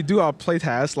 when we do our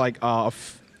playtest, like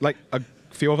a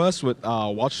few of us would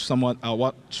watch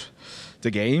the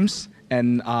games,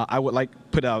 and I would like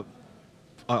put a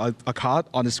card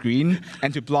on the screen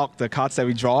and to block the cards that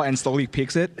we draw and slowly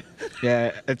picks it.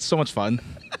 Yeah, it's so much fun.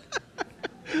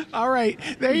 All right,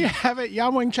 there you have it.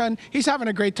 Yam Wing Chun, he's having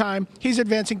a great time. He's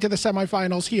advancing to the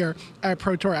semifinals here at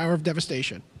Pro Tour Hour of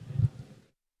Devastation.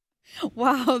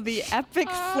 Wow, the epic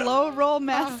slow roll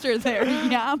master there,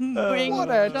 Yam Wing Chun. What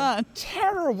a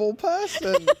terrible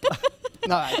person.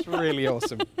 No, that's really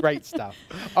awesome. Great stuff.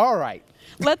 All right.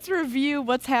 Let's review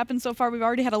what's happened so far. We've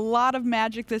already had a lot of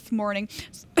magic this morning.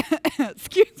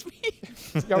 Excuse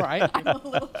me. All right. I'm a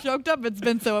little choked up. It's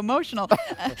been so emotional.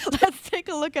 Let's take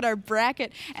a look at our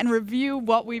bracket and review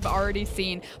what we've already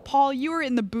seen. Paul, you were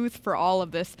in the booth for all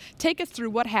of this. Take us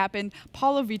through what happened.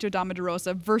 Paulo Vitor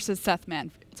Damaderosa versus Seth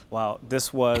Manfield. Wow,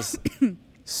 this was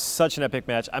such an epic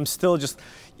match. I'm still just,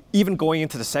 even going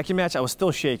into the second match, I was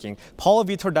still shaking. Paulo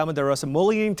Vitor Damaderosa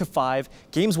mulliganing to 5,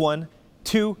 games 1,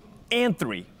 2, and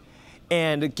 3.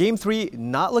 And game 3,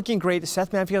 not looking great.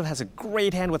 Seth Manfield has a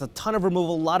great hand with a ton of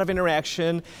removal, a lot of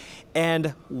interaction, and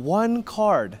one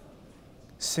card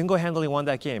single-handedly won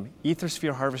that game,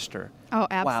 Aethersphere Harvester. Oh,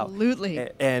 absolutely.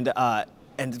 Wow.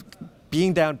 And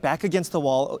being down back against the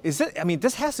wall, I mean,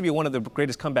 this has to be one of the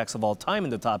greatest comebacks of all time in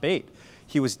the top 8.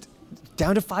 He was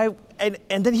down to 5, and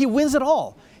then he wins it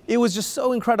all. It was just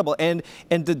so incredible, and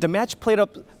the matchup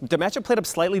played up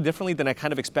slightly differently than I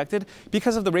kind of expected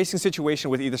because of the racing situation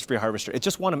with Aethersphere Harvester. It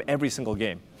just won him every single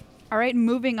game. All right,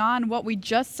 moving on. What we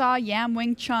just saw, Yam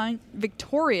Wing Chun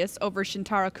victorious over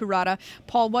Shintaro Kurata.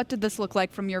 Paul, what did this look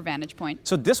like from your vantage point?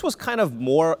 So this was kind of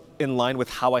more in line with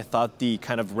how I thought the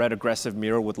kind of red aggressive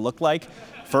mirror would look like.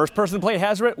 First person to play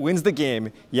Hazoret wins the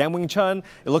game. Yam Wing Chun,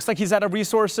 it looks like he's out of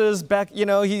resources back, you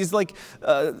know, he's like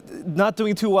not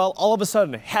doing too well. All of a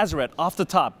sudden, Hazoret off the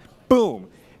top, boom.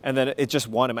 And then it just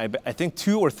won him. I think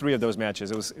 2 or 3 of those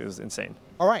matches. It was insane.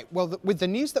 All right. Well, with the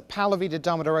news that Paulo Vitor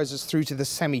Damaderosa is through to the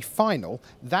semi-final,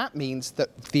 that means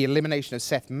that the elimination of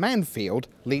Seth Manfield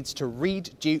leads to Reed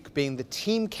Duke being the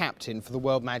team captain for the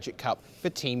World Magic Cup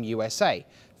for Team USA.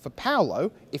 For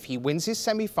Paulo, if he wins his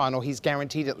semi-final, he's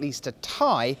guaranteed at least a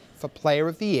tie for Player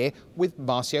of the Year with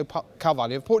Marcio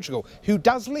Carvalho of Portugal, who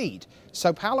does lead.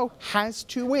 So Paulo has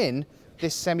to win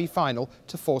this semi-final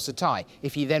to force a tie.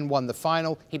 If he then won the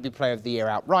final, he'd be Player of the Year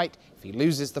outright. If he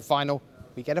loses the final,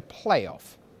 we get a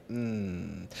playoff.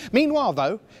 Meanwhile,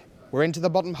 though, We're into the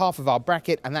bottom half of our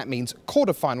bracket, and that means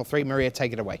quarterfinal 3. Maria,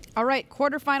 take it away. All right,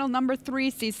 quarterfinal number 3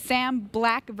 sees Sam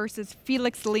Black versus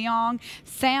Felix Leong.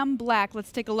 Sam Black,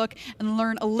 let's take a look and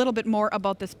learn a little bit more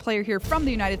about this player here from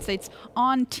the United States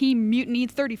on Team Mutiny.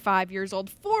 35 years old,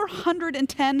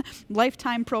 410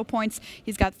 lifetime pro points.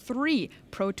 He's got 3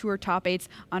 Pro Tour top 8s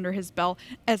under his belt,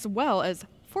 as well as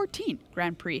 14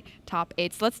 Grand Prix top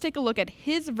 8s. Let's take a look at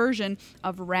his version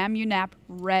of Ramunap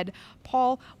Red.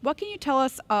 Paul, what can you tell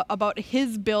us about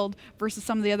his build versus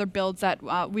some of the other builds that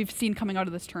we've seen coming out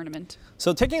of this tournament?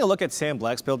 So taking a look at Sam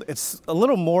Black's build, it's a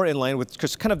little more in line with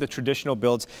just kind of the traditional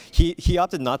builds. He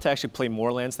opted not to actually play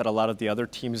more lands that a lot of the other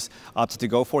teams opted to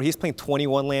go for. He's playing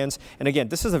 21 lands. And again,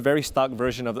 this is a very stock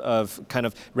version of kind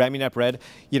of Ramunap Red.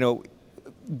 You know,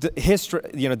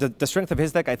 the strength of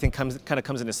his deck, I think, kind of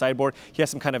comes in his sideboard. He has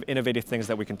some kind of innovative things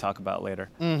that we can talk about later.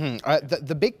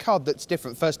 The big card that's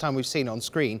different, first time we've seen on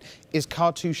screen, is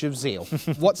Cartouche of Zeal.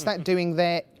 What's that doing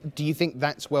there? Do you think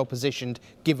that's well positioned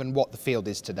given what the field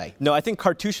is today? No, I think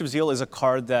Cartouche of Zeal is a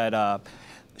card that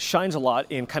shines a lot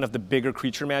in kind of the bigger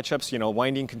creature matchups, you know,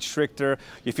 Winding Constrictor.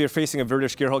 If you're facing a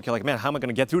Verdish Gearhulk, you're like, man, how am I going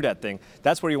to get through that thing?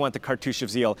 That's where you want the Cartouche of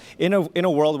Zeal. In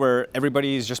a world where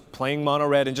everybody is just playing mono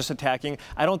red and just attacking,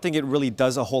 I don't think it really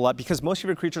does a whole lot because most of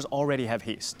your creatures already have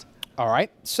haste. All right,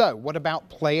 so what about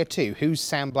player 2? Who's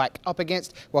Sam Black up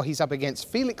against? Well, he's up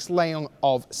against Felix Leong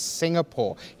of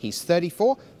Singapore. He's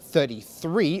 34.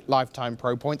 33 lifetime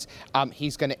pro points.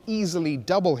 He's going to easily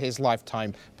double his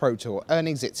lifetime Pro Tour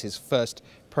earnings. It's his first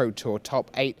Pro Tour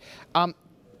top 8.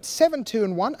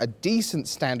 7-2-1, a decent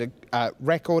standard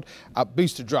record.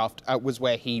 Booster draft was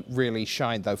where he really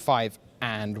shined, though.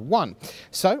 5-1.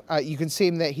 So you can see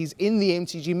him there. He's in the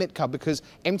MTG Mint Cup because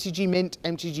MTG Mint,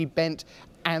 MTG Bent,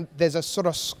 and there's a sort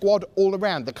of squad all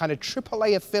around, the kind of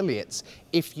AAA affiliates,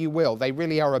 if you will. They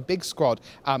really are a big squad,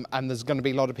 and there's going to be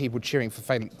a lot of people cheering for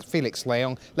Felix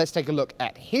Leong. Let's take a look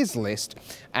at his list,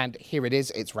 and here it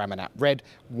is. It's Ramunap Red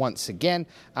once again,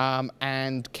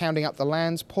 and counting up the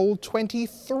lands, Paul,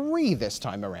 23 this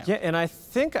time around. Yeah, and I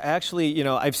think actually, you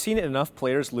know, I've seen enough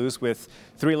players lose with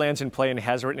 3 lands in play and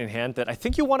Hazoret in hand that I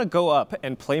think you want to go up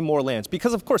and play more lands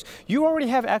because, of course, you already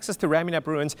have access to Ramunap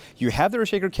Ruins, you have the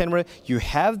Rishakar Kenra, you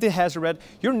have the Hazoret.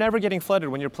 You're never getting flooded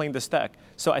when you're playing this deck.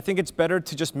 So I think it's better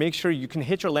to just make sure you can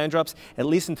hit your land drops at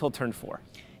least until turn 4.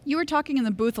 You were talking in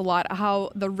the booth a lot how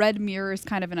the red mirror is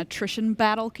kind of an attrition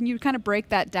battle. Can you kind of break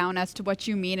that down as to what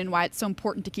you mean and why it's so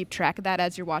important to keep track of that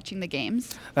as you're watching the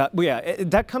games? Well, yeah,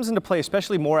 that comes into play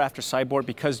especially more after sideboard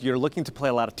because you're looking to play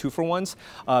a lot of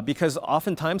 2-for-1s because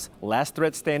oftentimes last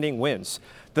threat standing wins.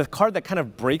 The card that kind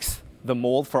of breaks the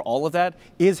mold for all of that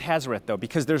is Hazoret, though,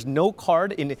 because there's no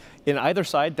card in either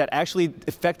side that actually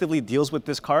effectively deals with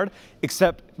this card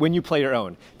except when you play your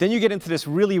own. Then you get into this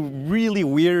really, really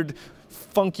weird,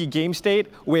 funky game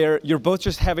state where you're both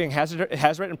just having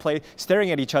Hazoret in play, staring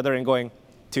at each other and going,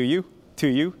 to you, to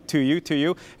you, to you, to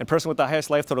you, and person with the highest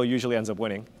life total usually ends up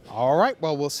winning. All right,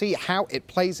 well, we'll see how it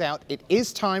plays out. It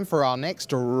is time for our next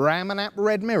Ramunap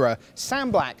Red Mirror,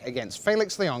 Sam Black against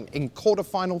Felix Leong in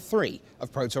quarterfinal 3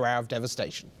 of Pro Tour Hour of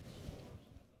Devastation.